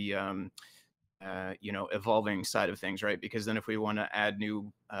from the evolving side of things, right? Because then if we want to add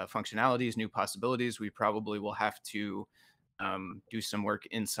new functionalities, new possibilities, we probably will have to do some work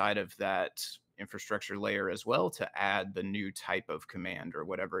inside of that infrastructure layer as well to add the new type of command or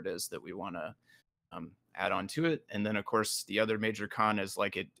whatever it is that we want to add on to it. And then of course the other major con is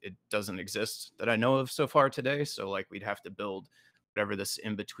like it doesn't exist that I know of so far today. So like we'd have to build whatever this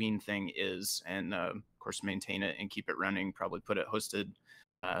in between thing is, and of course maintain it and keep it running, probably put it hosted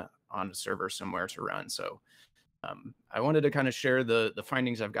on a server somewhere to run. So I wanted to kind of share the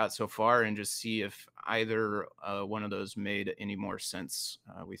findings I've got so far and just see if either one of those made any more sense,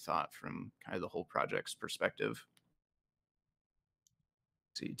 we thought, from kind of the whole project's perspective.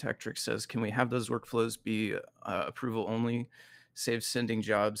 See, Tektrix says, can we have those workflows be approval only? Save sending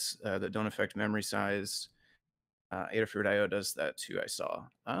jobs that don't affect memory size. Adafruit.io does that too, I saw.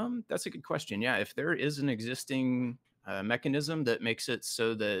 That's a good question. Yeah, if there is an existing mechanism that makes it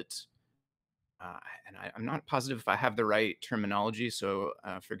so that, and I'm not positive if I have the right terminology, so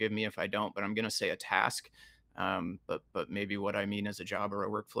forgive me if I don't, but I'm going to say a task. But maybe what I mean is a job or a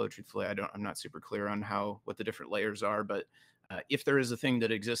workflow. Truthfully, I'm not super clear on what the different layers are, but if there is a thing that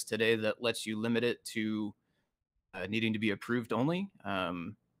exists today that lets you limit it to needing to be approved only,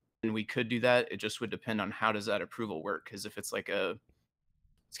 then we could do that. It just would depend on how does that approval work. Because if it's like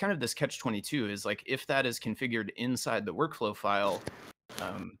it's kind of this catch-22 is like, if that is configured inside the workflow file,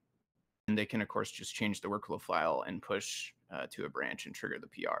 and they can of course just change the workflow file and push to a branch and trigger the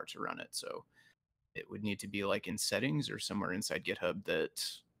PR to run it. So it would need to be like in settings or somewhere inside GitHub that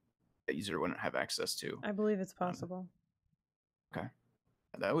the user wouldn't have access to. I believe it's possible. Okay.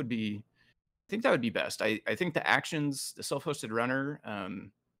 That would be, I think that would be best. I think the actions, the self-hosted runner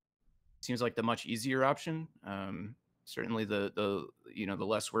seems like the much easier option. Certainly the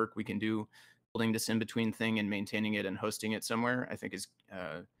less work we can do building this in between thing and maintaining it and hosting it somewhere, I think is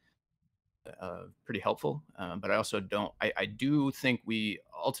pretty helpful. But I also I do think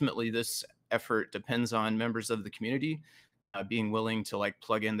ultimately this effort depends on members of the community being willing to like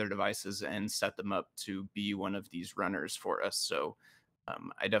plug in their devices and set them up to be one of these runners for us. So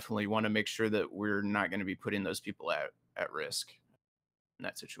I definitely want to make sure that we're not going to be putting those people at risk in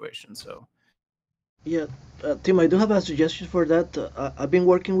that situation. So Yeah, Tim, I do have a suggestion for that. I've been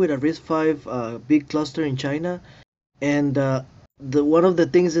working with a RISC-V big cluster in China, and one of the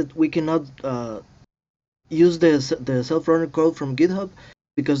things that we cannot use the self-runner code from GitHub,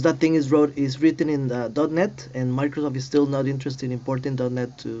 because that thing is written in .NET, and Microsoft is still not interested in porting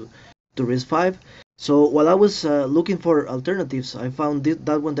 .NET to RISC-V. So while I was looking for alternatives, I found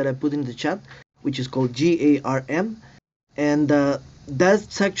that one that I put in the chat, which is called GARM, and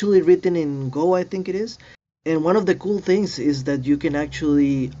that's actually written in Go, I think it is. And one of the cool things is that you can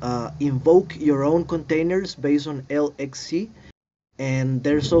actually invoke your own containers based on LXC. And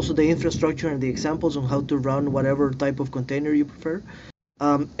there's also the infrastructure and the examples on how to run whatever type of container you prefer.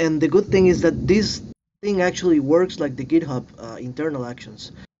 And the good thing is that this thing actually works like the GitHub internal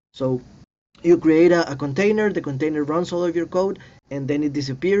actions. So you create a container, the container runs all of your code, and then it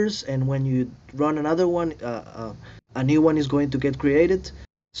disappears. And when you run another one, a new one is going to get created.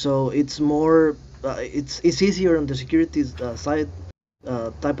 So it's more, it's easier on the security side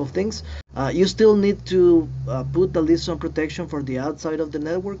type of things. You still need to put at least some protection for the outside of the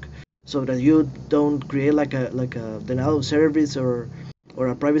network, so that you don't create like a denial of service or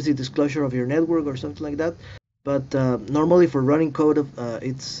a privacy disclosure of your network or something like that. But normally for running code,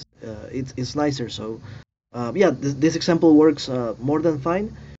 it's nicer. So yeah, this example works more than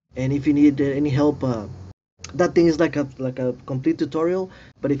fine. And if you need any help, that thing is like a complete tutorial.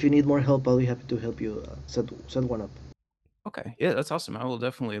 But if you need more help, I'll be happy to help you set one up. Okay, yeah, that's awesome. I will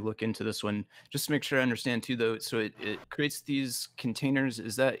definitely look into this one just to make sure I understand too, though. So it creates these containers.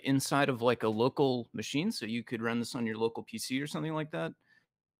 Is that inside of like a local machine? So you could run this on your local PC or something like that?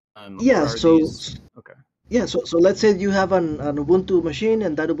 Yeah, okay. Yeah, so let's say you have an Ubuntu machine,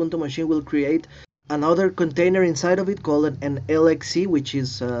 and that Ubuntu machine will create another container inside of it called an LXC, which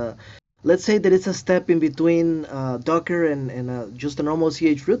is, let's say that it's a step in between Docker and just a normal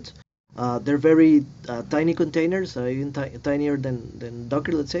chroot. They're very tiny containers, even tinier than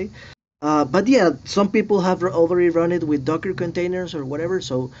Docker, let's say. But yeah, some people have already run it with Docker containers or whatever,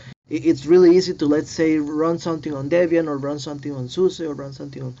 so it's really easy to, let's say, run something on Debian or run something on SUSE or run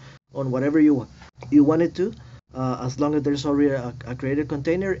something on whatever you want it to, as long as there's already a created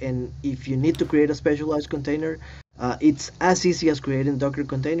container. And if you need to create a specialized container, it's as easy as creating Docker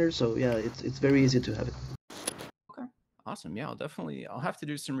containers. So yeah, it's very easy to have it. Awesome. Yeah, I'll have to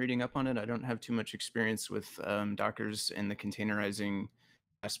do some reading up on it. I don't have too much experience with Dockers and the containerizing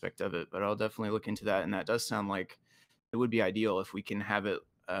aspect of it, but I'll definitely look into that. And that does sound like it would be ideal if we can have it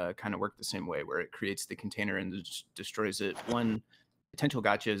kind of work the same way, where it creates the container and destroys it. One potential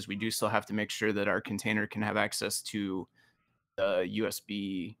gotcha is we do still have to make sure that our container can have access to the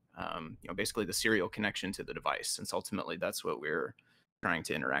USB, basically the serial connection to the device, since ultimately that's what we're trying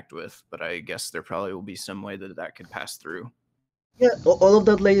to interact with. But I guess there probably will be some way that that could pass through. Yeah, all of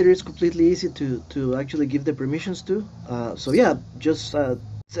that layer is completely easy to actually give the permissions to. So yeah, just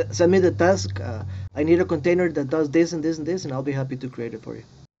send me the task. I need a container that does this and this and this, and I'll be happy to create it for you.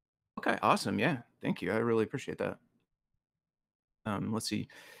 Okay, awesome. Yeah, thank you. I really appreciate that. Let's see.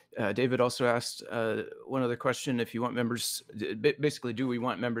 David also asked one other question. If you want members, basically, do we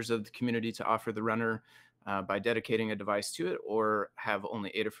want members of the community to offer the runner by dedicating a device to it, or have only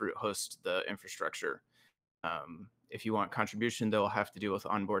Adafruit host the infrastructure? If you want contribution, they'll have to deal with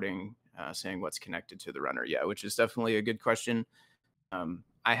onboarding, saying what's connected to the runner. Yeah, which is definitely a good question.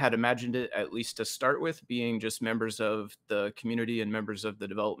 I had imagined it, at least to start with, being just members of the community and members of the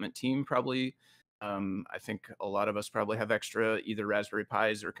development team, probably. I think a lot of us probably have extra either Raspberry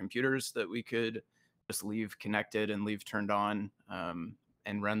Pis or computers that we could just leave connected and leave turned on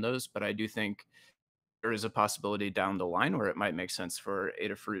and run those. But I do think there is a possibility down the line where it might make sense for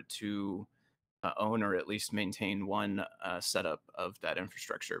Adafruit to own or at least maintain one setup of that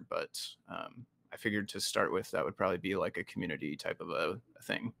infrastructure. But I figured to start with, that would probably be like a community type of a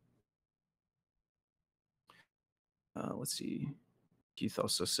thing. Let's see. Keith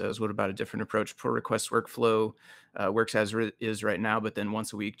also says, what about a different approach? Pull request workflow works as is right now, but then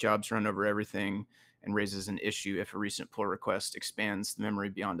once a week, jobs run over everything and raises an issue if a recent pull request expands the memory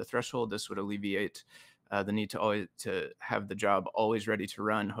beyond a threshold. This would alleviate the need to have the job always ready to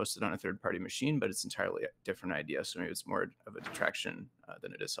run, hosted on a third-party machine, but it's entirely a different idea. So maybe it's more of a detraction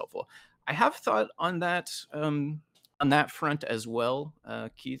than it is helpful. I have thought on that front as well,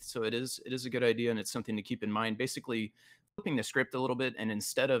 Keith. So it is a good idea, and it's something to keep in mind. Basically, flipping the script a little bit, and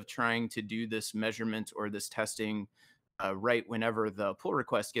instead of trying to do this measurement or this testing right whenever the pull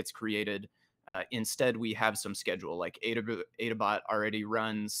request gets created, instead we have some schedule. Like Adabot already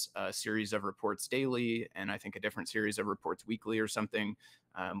runs a series of reports daily, and I think a different series of reports weekly or something.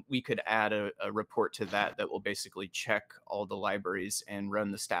 We could add a report to that will basically check all the libraries and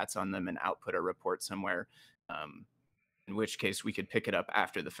run the stats on them and output a report somewhere. In which case we could pick it up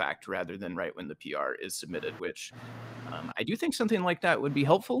after the fact rather than right when the PR is submitted, which I do think something like that would be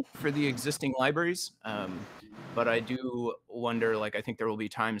helpful for the existing libraries. But I do wonder, like, I think there will be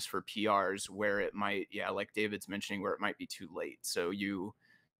times for PRs where it might, yeah, like David's mentioning, where it might be too late. So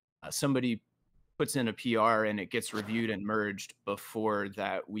somebody puts in a PR and it gets reviewed and merged before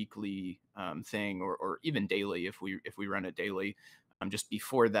that weekly thing, or even daily if we run it daily, just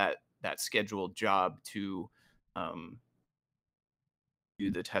before that scheduled job to do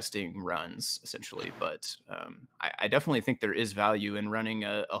the testing runs, essentially. But I definitely think there is value in running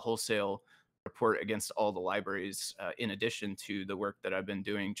a wholesale report against all the libraries, in addition to the work that I've been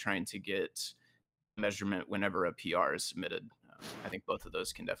doing trying to get measurement whenever a PR is submitted. I think both of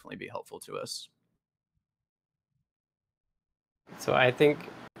those can definitely be helpful to us. So I think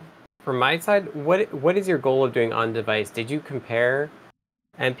from my side, what is your goal of doing on device? Did you compare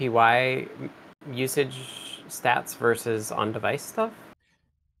MPY usage stats versus on device stuff?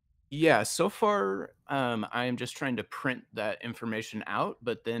 Yeah, so far I am just trying to print that information out,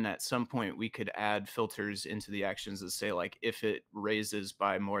 but then at some point we could add filters into the actions that say, like, if it raises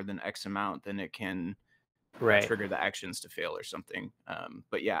by more than X amount, then it can trigger the actions to fail or something.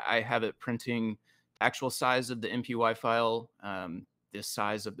 But yeah, I have it printing actual size of the MPY file, the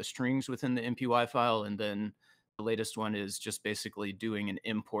size of the strings within the MPY file, and then the latest one is just basically doing an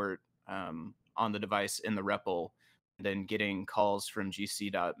import on the device in the REPL, then getting calls from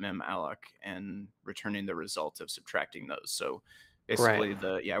gc.memalloc and returning the result of subtracting those. So basically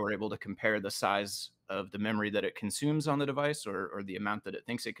we're able to compare the size of the memory that it consumes on the device, or the amount that it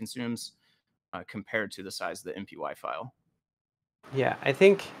thinks it consumes, compared to the size of the MPY file. Yeah, I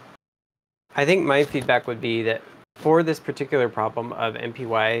think my feedback would be that for this particular problem of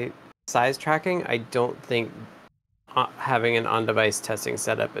MPY size tracking, I don't think having an on-device testing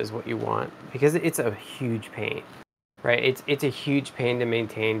setup is what you want, because it's a huge pain. Right, it's a huge pain to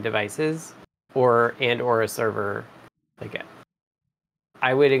maintain devices or a server. Like,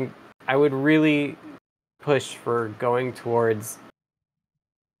 I would really push for going towards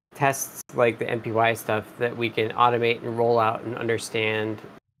tests like the MPY stuff that we can automate and roll out and understand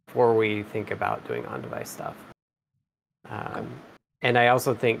before we think about doing on-device stuff. And I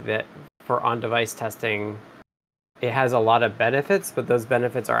also think that for on-device testing, it has a lot of benefits, but those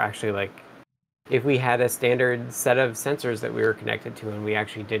benefits are actually, like, if we had a standard set of sensors that we were connected to and we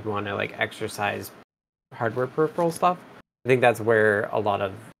actually did want to, like, exercise hardware peripheral stuff, I think that's where a lot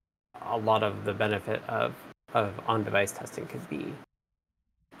of the benefit of on-device testing could be.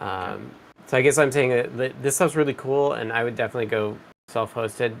 So I guess I'm saying that this stuff's really cool, and I would definitely go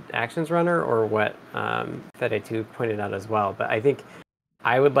self-hosted Actions Runner, or what Fede2 pointed out as well. But I think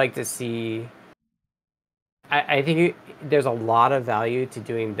I would like to see. I think there's a lot of value to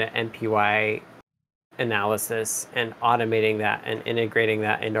doing the NPY analysis and automating that and integrating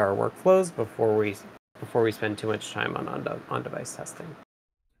that into our workflows before we spend too much time on device testing.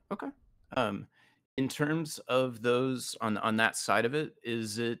 Okay. In terms of those on that side of it,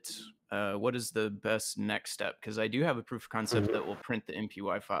 is it what is the best next step? Because I do have a proof of concept that will print the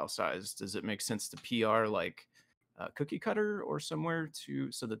MPY file size. Does it make sense to PR like Cookie Cutter or somewhere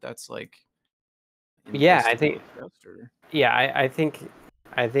so that that's like? Yeah, I think. Yeah, I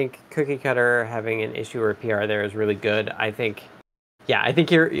think Cookie Cutter having an issue or PR there is really good. I think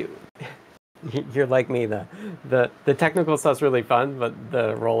you're like me. The technical stuff's really fun, but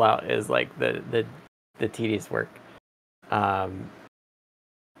the rollout is like the tedious work.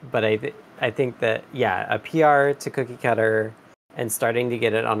 But I think that a PR to Cookie Cutter and starting to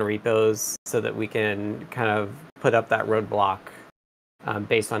get it on repos so that we can kind of put up that roadblock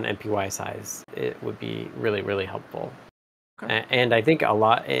based on MPY size, it would be really, really helpful. Okay. And I think in a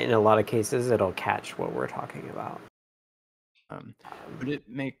lot of cases it'll catch what we're talking about. Would it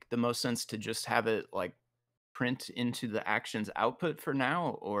make the most sense to just have it like print into the actions output for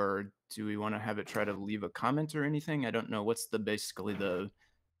now, or do we want to have it try to leave a comment or anything? I don't know. What's basically the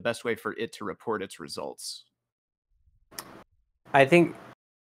best way for it to report its results? I think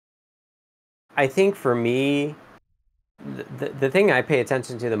for me, the thing I pay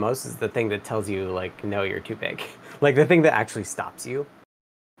attention to the most is the thing that tells you like, no, you're too big. Like the thing that actually stops you,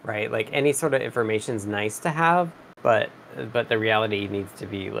 right? Like any sort of information's nice to have, but the reality needs to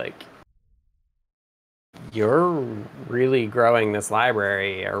be like, you're really growing this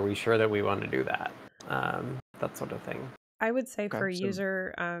library. Are we sure that we want to do that? That sort of thing. I would say for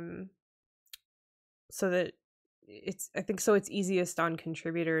user, so that it's easiest on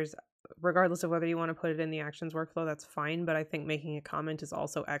contributors, regardless of whether you want to put it in the actions workflow, that's fine. But I think making a comment is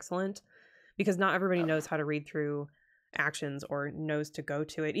also excellent because not everybody knows how to read through actions or knows to go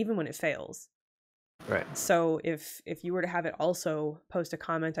to it, even when it fails. Right. So if you were to have it also post a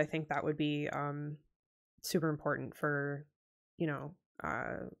comment, I think that would be super important for,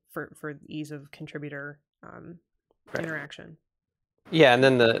 for ease of contributor interaction. Yeah, and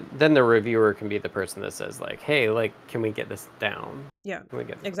then the reviewer can be the person that says like, hey, like, can we get this down? Yeah, can we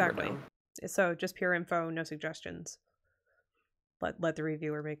get this exactly down? So just pure info, no suggestions. Let the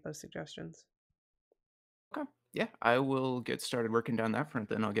reviewer make those suggestions. Okay. Yeah, I will get started working down that front.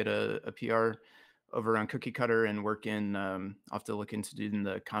 Then I'll get a PR over on Cookie Cutter and work in. I'll have to look into doing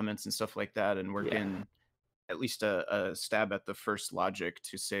the comments and stuff like that, and work in at least a stab at the first logic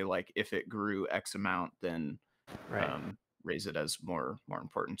to say like, if it grew X amount, then raise it as more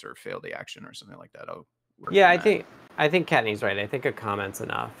important or fail the action or something like that. I think Kattni's right. I think a comment's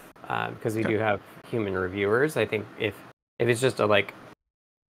enough because we do have human reviewers. I think if it's just a like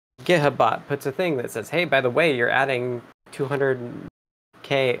GitHub bot puts a thing that says, hey, by the way, you're adding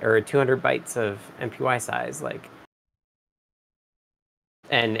 200K or 200 bytes of MPY size, like,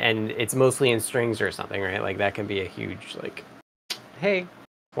 and it's mostly in strings or something, right? Like that can be a huge like, hey,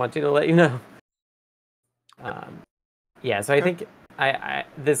 wanting to let you know. So I think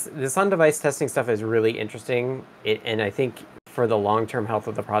this on-device testing stuff is really interesting, and I think for the long-term health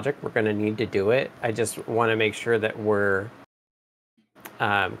of the project, we're going to need to do it. I just want to make sure that we're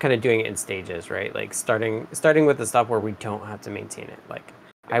kind of doing it in stages, right? Like starting with the stuff where we don't have to maintain it. Like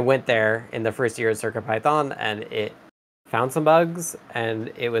I went there in the first year of CircuitPython, and it found some bugs,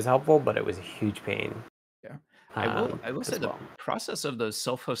 and it was helpful, but it was a huge pain. Yeah, I will say the process of those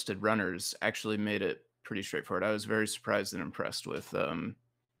self-hosted runners actually made it pretty straightforward. I was very surprised and impressed with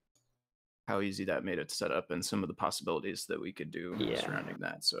how easy that made it to set up and some of the possibilities that we could do surrounding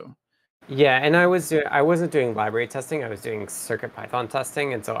that. So and I wasn't doing library testing. I was doing CircuitPython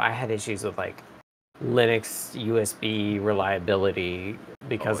testing, and so I had issues with like Linux USB reliability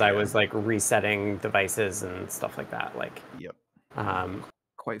because I was like resetting devices and stuff like that. Like,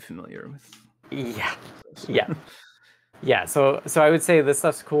 quite familiar with. So I would say this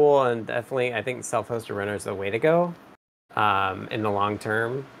stuff's cool, and definitely I think self-hosted runner is the way to go in the long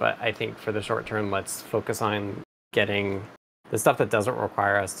term. But I think for the short term, let's focus on getting the stuff that doesn't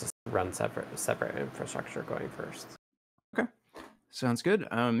require us to run separate infrastructure going first. Okay, sounds good.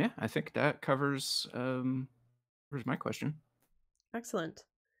 I think that covers my question. Excellent.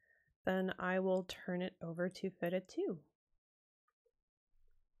 Then I will turn it over to Fedit 2.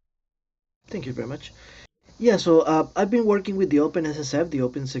 Thank you very much. Yeah, so I've been working with the OpenSSF, the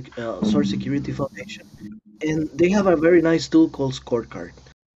Open Source Security Foundation, and they have a very nice tool called Scorecard.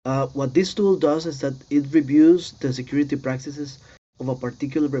 What this tool does is that it reviews the security practices of a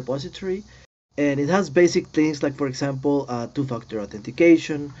particular repository, And it has basic things like, for example, two-factor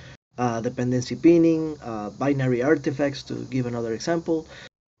authentication, dependency pinning, binary artifacts, to give another example.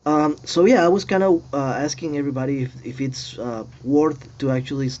 So yeah, I was kind of asking everybody if it's worth to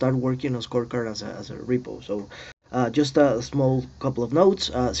actually start working on Scorecard as a repo. So just a small couple of notes.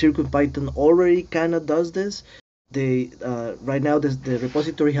 CircuitPython already kind of does this. They right now the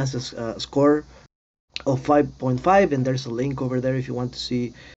repository has a score of 5.5, and there's a link over there if you want to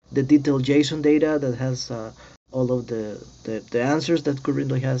see the detailed JSON data that has all of the answers that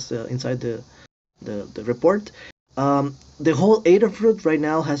currently has inside the report. The whole Adafruit right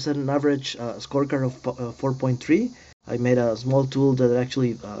now has an average scorecard of 4.3. I made a small tool that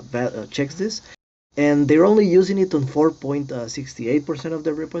actually checks this, and they're only using it on 4.68% of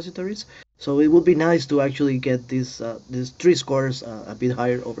their repositories. So it would be nice to actually get these 3 scores a bit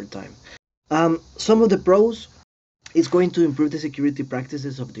higher over time. Some of the pros is going to improve the security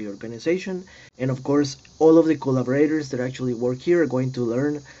practices of the organization, and of course, all of the collaborators that actually work here are going to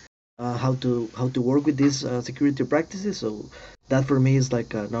learn how to work with these security practices. So that for me is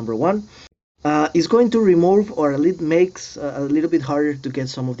like number one. It's going to remove, or at least makes a little bit harder to get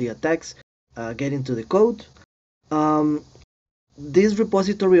some of the attacks get into the code. This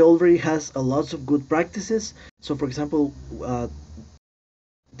repository already has a lots of good practices. So for example,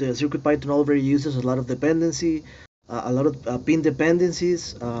 the CircuitPython already uses a lot of dependency, a lot of pin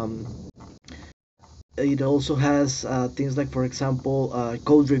dependencies. It also has things like, for example,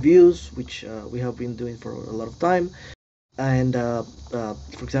 code reviews, which we have been doing for a lot of time. And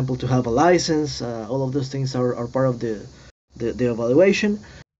for example, to have a license, all of those things are part of the evaluation.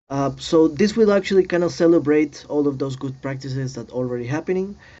 So this will actually kind of celebrate all of those good practices that are already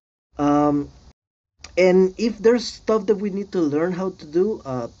happening. And if there's stuff that we need to learn how to do,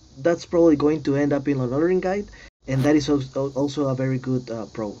 that's probably going to end up in a learning guide, and that is also a very good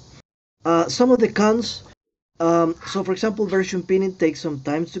pro. Some of the cons, so for example, version pinning takes some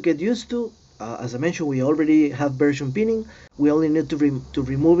time to get used to. As I mentioned, we already have version pinning. We only need to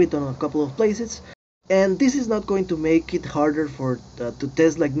remove it on a couple of places. And this is not going to make it harder to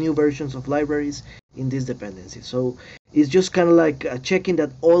test like new versions of libraries in this dependency. So it's just kind of like checking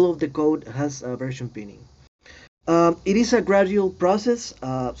that all of the code has version pinning. It is a gradual process.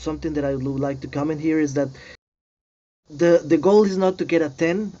 Something that I would like to comment here is that the goal is not to get a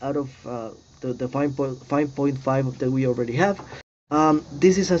 10 out of the 5.5 that we already have.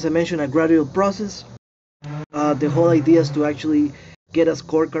 This is, as I mentioned, a gradual process. The whole idea is to actually get a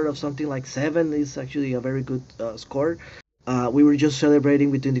scorecard of something like 7 is actually a very good score. We were just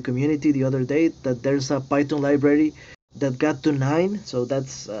celebrating within the community the other day that there's a Python library that got to 9, so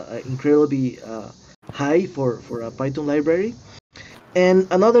that's incredibly high for a Python library. And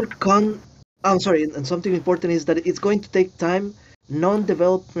another and something important is that it's going to take time,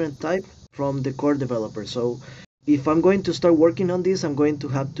 non-development type from the core developer. So if I'm going to start working on this, I'm going to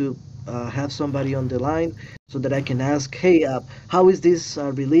have somebody on the line so that I can ask, hey, how is this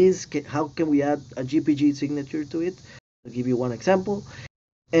release? How can we add a GPG signature to it? I'll give you one example.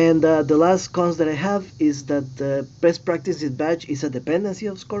 And the last cons that I have is that the best practices batch is a dependency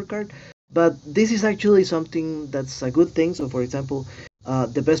of Scorecard, but this is actually something that's a good thing. So for example,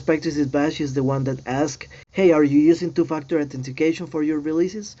 the best practices batch is the one that asks, hey, are you using two-factor authentication for your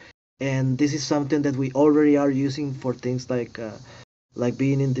releases? And this is something that we already are using for things like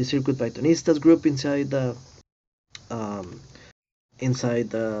being in the Circuit Pythonistas group inside the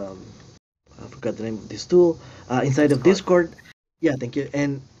I forgot the name of this tool, inside of Discord. Yeah, thank you.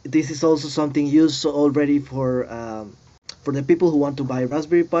 And this is also something used already for the people who want to buy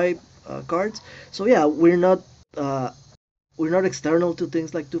Raspberry Pi cards. So yeah, we're not external to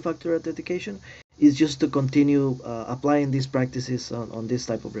things like two-factor authentication. It's just to continue applying these practices on this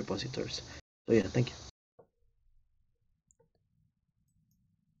type of repositories. So yeah, thank you.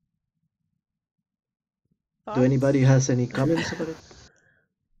 Do anybody has any comments about it?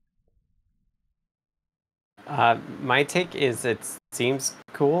 My take is it seems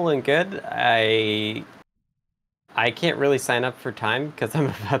cool and good. I can't really sign up for time because I'm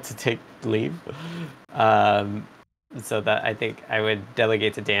about to take leave. So that I think I would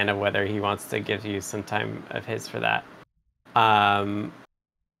delegate to Dan of whether he wants to give you some time of his for that.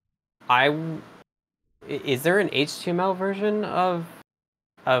 Is there an HTML version of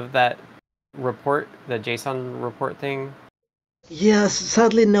that report, the JSON report thing? Yes,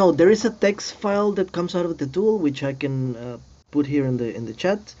 sadly no. There is a text file that comes out of the tool, which I can put here in the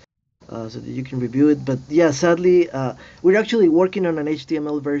chat, so that you can review it. But yeah, sadly, we're actually working on an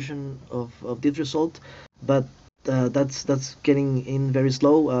HTML version of this result, but that's getting in very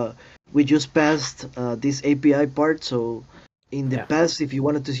slow. We just passed this API part, so in the Yeah. past, if you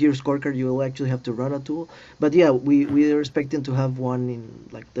wanted to see your scorecard, you will actually have to run a tool. But yeah, we are expecting to have one in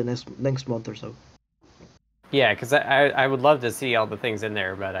like the next month or so. Yeah, because I would love to see all the things in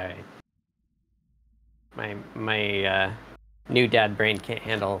there, but my new dad brain can't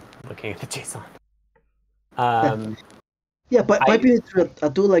handle looking at the JSON. Yeah, but I- piping it through a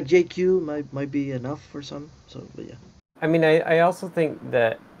tool like JQ might be enough for some. So, but yeah. I mean, I also think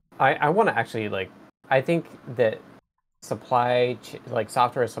that I want to actually I think that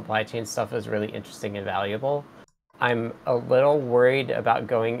software supply chain stuff is really interesting and valuable. I'm a little worried about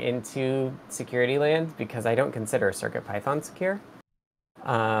going into security land because I don't consider CircuitPython secure.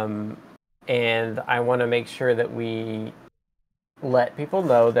 And I want to make sure that we let people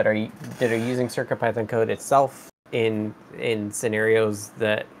know that are using CircuitPython code itself in scenarios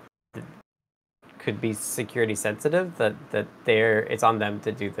that could be security sensitive, that it's on them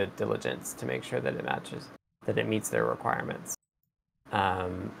to do the diligence to make sure that it meets their requirements.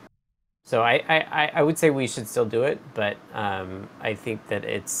 So I would say we should still do it, but I think that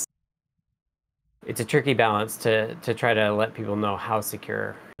it's a tricky balance to try to let people know how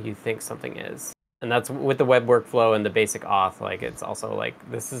secure you think something is. And that's with the web workflow and the basic auth, it's also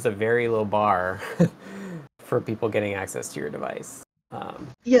this is a very low bar for people getting access to your device.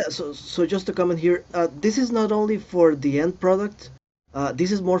 Yeah, so just to comment here, this is not only for the end product,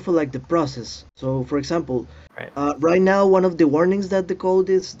 this is more for the process. So for example, right now one of the warnings that the code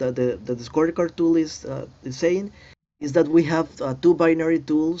is that the scorecard tool is saying is that we have two binary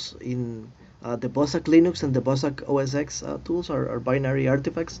tools in the Bosak Linux and the Bosak OS X tools are binary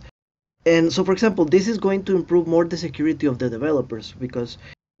artifacts. And so for example, this is going to improve more the security of the developers, because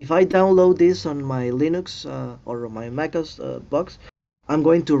if I download this on my Linux or on my macOS box, I'm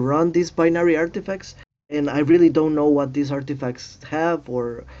going to run these binary artifacts, and I really don't know what these artifacts have,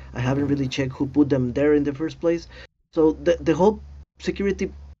 or I haven't really checked who put them there in the first place. So the whole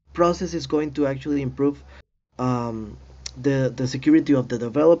security process is going to actually improve the security of the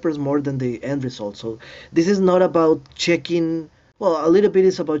developers more than the end result. So this is not about checking, well, a little bit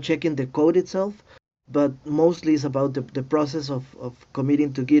is about checking the code itself, but mostly it's about the process of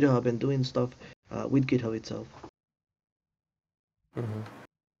committing to GitHub and doing stuff with GitHub itself. Mm-hmm.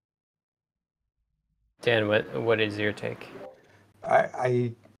 Dan, what is your take?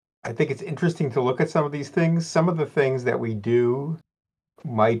 I think it's interesting to look at some of these things. Some of the things that we do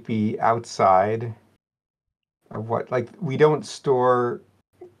might be outside of what, we don't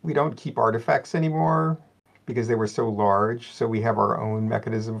keep artifacts anymore because they were so large. So we have our own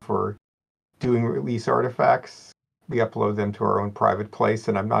mechanism for doing release artifacts. We upload them to our own private place,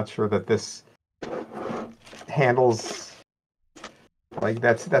 and I'm not sure that this handles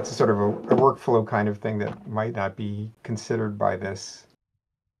that's a sort of a workflow kind of thing that might not be considered by this.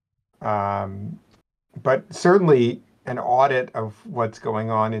 But certainly an audit of what's going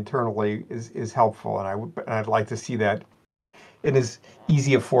on internally is helpful, and I'd like to see that in as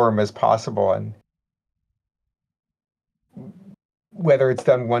easy a form as possible, and whether it's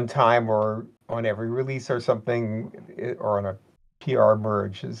done one time or on every release or something, or on a PR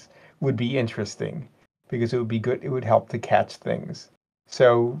merge would be interesting, because it would be good. It would help to catch things.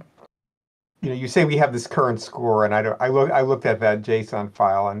 So, you say we have this current score, and I looked at that JSON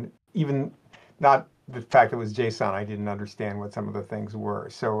file, and even not the fact that it was JSON, I didn't understand what some of the things were.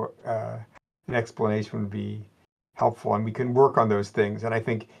 So an explanation would be helpful, and we can work on those things. And I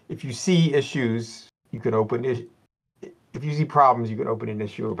think if you see issues, you can if you see problems, you can open an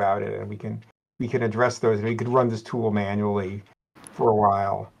issue about it, and we can address those, and we could run this tool manually for a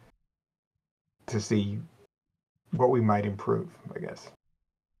while to see what we might improve, I guess.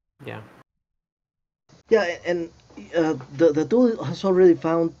 Yeah. Yeah, and the tool has already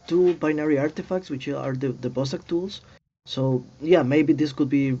found two binary artifacts, which are the Bosak tools. So yeah, maybe this could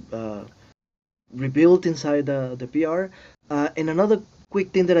be rebuilt inside the PR. And another quick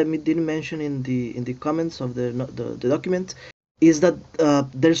thing that I didn't mention in the comments of the document is that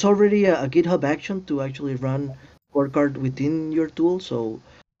there's already a GitHub action to actually run scorecard within your tool. So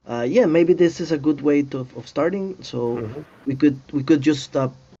yeah, maybe this is a good way of starting. So we could just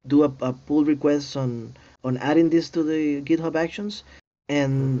do a pull request on adding this to the GitHub actions,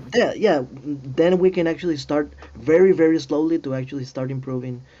 and yeah, then we can actually start very, very slowly to actually start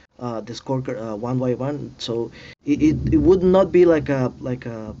improving the scorecard one by one. So it would not be like a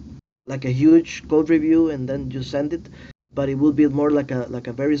huge code review and then just send it, but it will be more like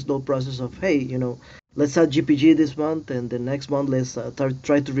a very slow process of, hey, let's add GPG this month, and the next month let's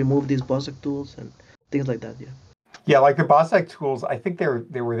try to remove these Bosak tools and things like that. Yeah, like the Bosak tools, I think they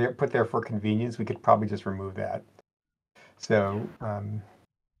were put there for convenience. We could probably just remove that. So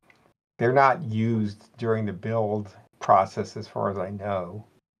they're not used during the build process as far as I know.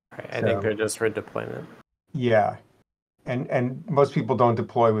 Right. I think they're just for deployment. Yeah. And most people don't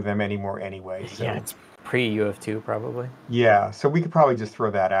deploy with them anymore anyway. So. Yeah, it's pre-UF2 probably. Yeah, so we could probably just throw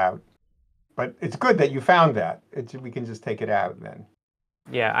that out. But it's good that you found that. We can just take it out then.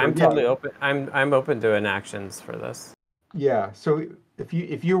 Yeah, I'm totally open. I'm open to enactions for this. Yeah. So if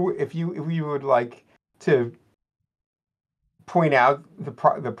you would like to point out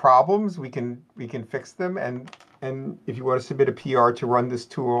the problems, we can fix them. And if you want to submit a PR to run this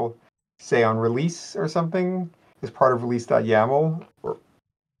tool, say on release or something, as part of release.yaml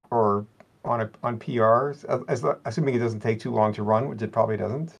or on PRs, assuming it doesn't take too long to run, which it probably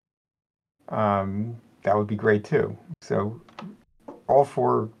doesn't. That would be great too. So all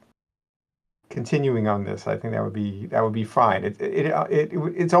for continuing on this, I think that would be fine.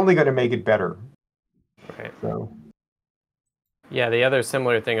 It's only going to make it better. Right. So. Yeah, the other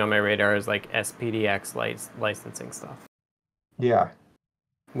similar thing on my radar is like SPDX licensing stuff. Yeah.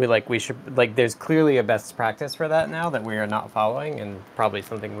 We should there's clearly a best practice for that now that we are not following, and probably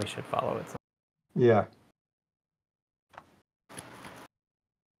something we should follow at some. Yeah.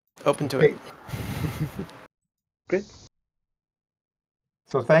 Open to it. Great.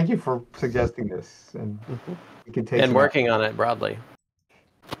 So thank you for suggesting this, and we can take and working on it broadly.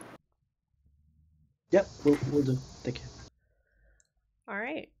 Yep, we'll do. Thank you. All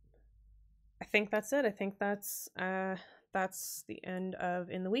right. I think that's it. I think that's the end of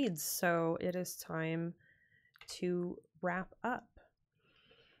In the Weeds. So it is time to wrap up.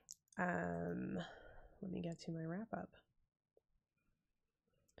 Let me get to my wrap up.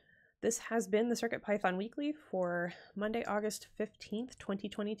 This has been the CircuitPython Weekly for Monday, August 15th,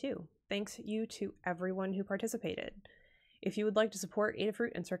 2022. Thanks you to everyone who participated. If you would like to support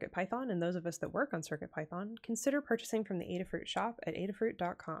Adafruit and CircuitPython and those of us that work on CircuitPython, consider purchasing from the Adafruit shop at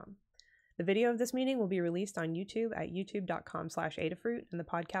adafruit.com. The video of this meeting will be released on YouTube at youtube.com/Adafruit, and the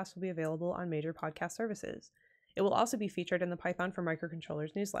podcast will be available on major podcast services. It will also be featured in the Python for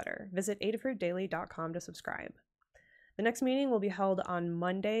Microcontrollers newsletter. Visit adafruitdaily.com to subscribe. The next meeting will be held on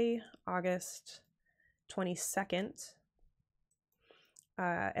Monday, August 22nd,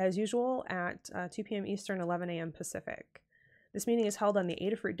 as usual at 2 p.m. Eastern, 11 a.m. Pacific. This meeting is held on the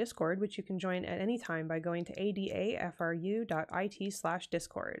Adafruit Discord, which you can join at any time by going to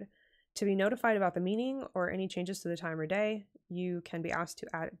adafru.it/discord. To be notified about the meeting or any changes to the time or day, you can be asked to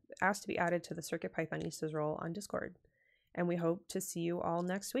be added to the CircuitPythonistas role on Discord. And we hope to see you all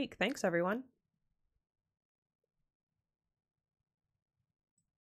next week. Thanks, everyone.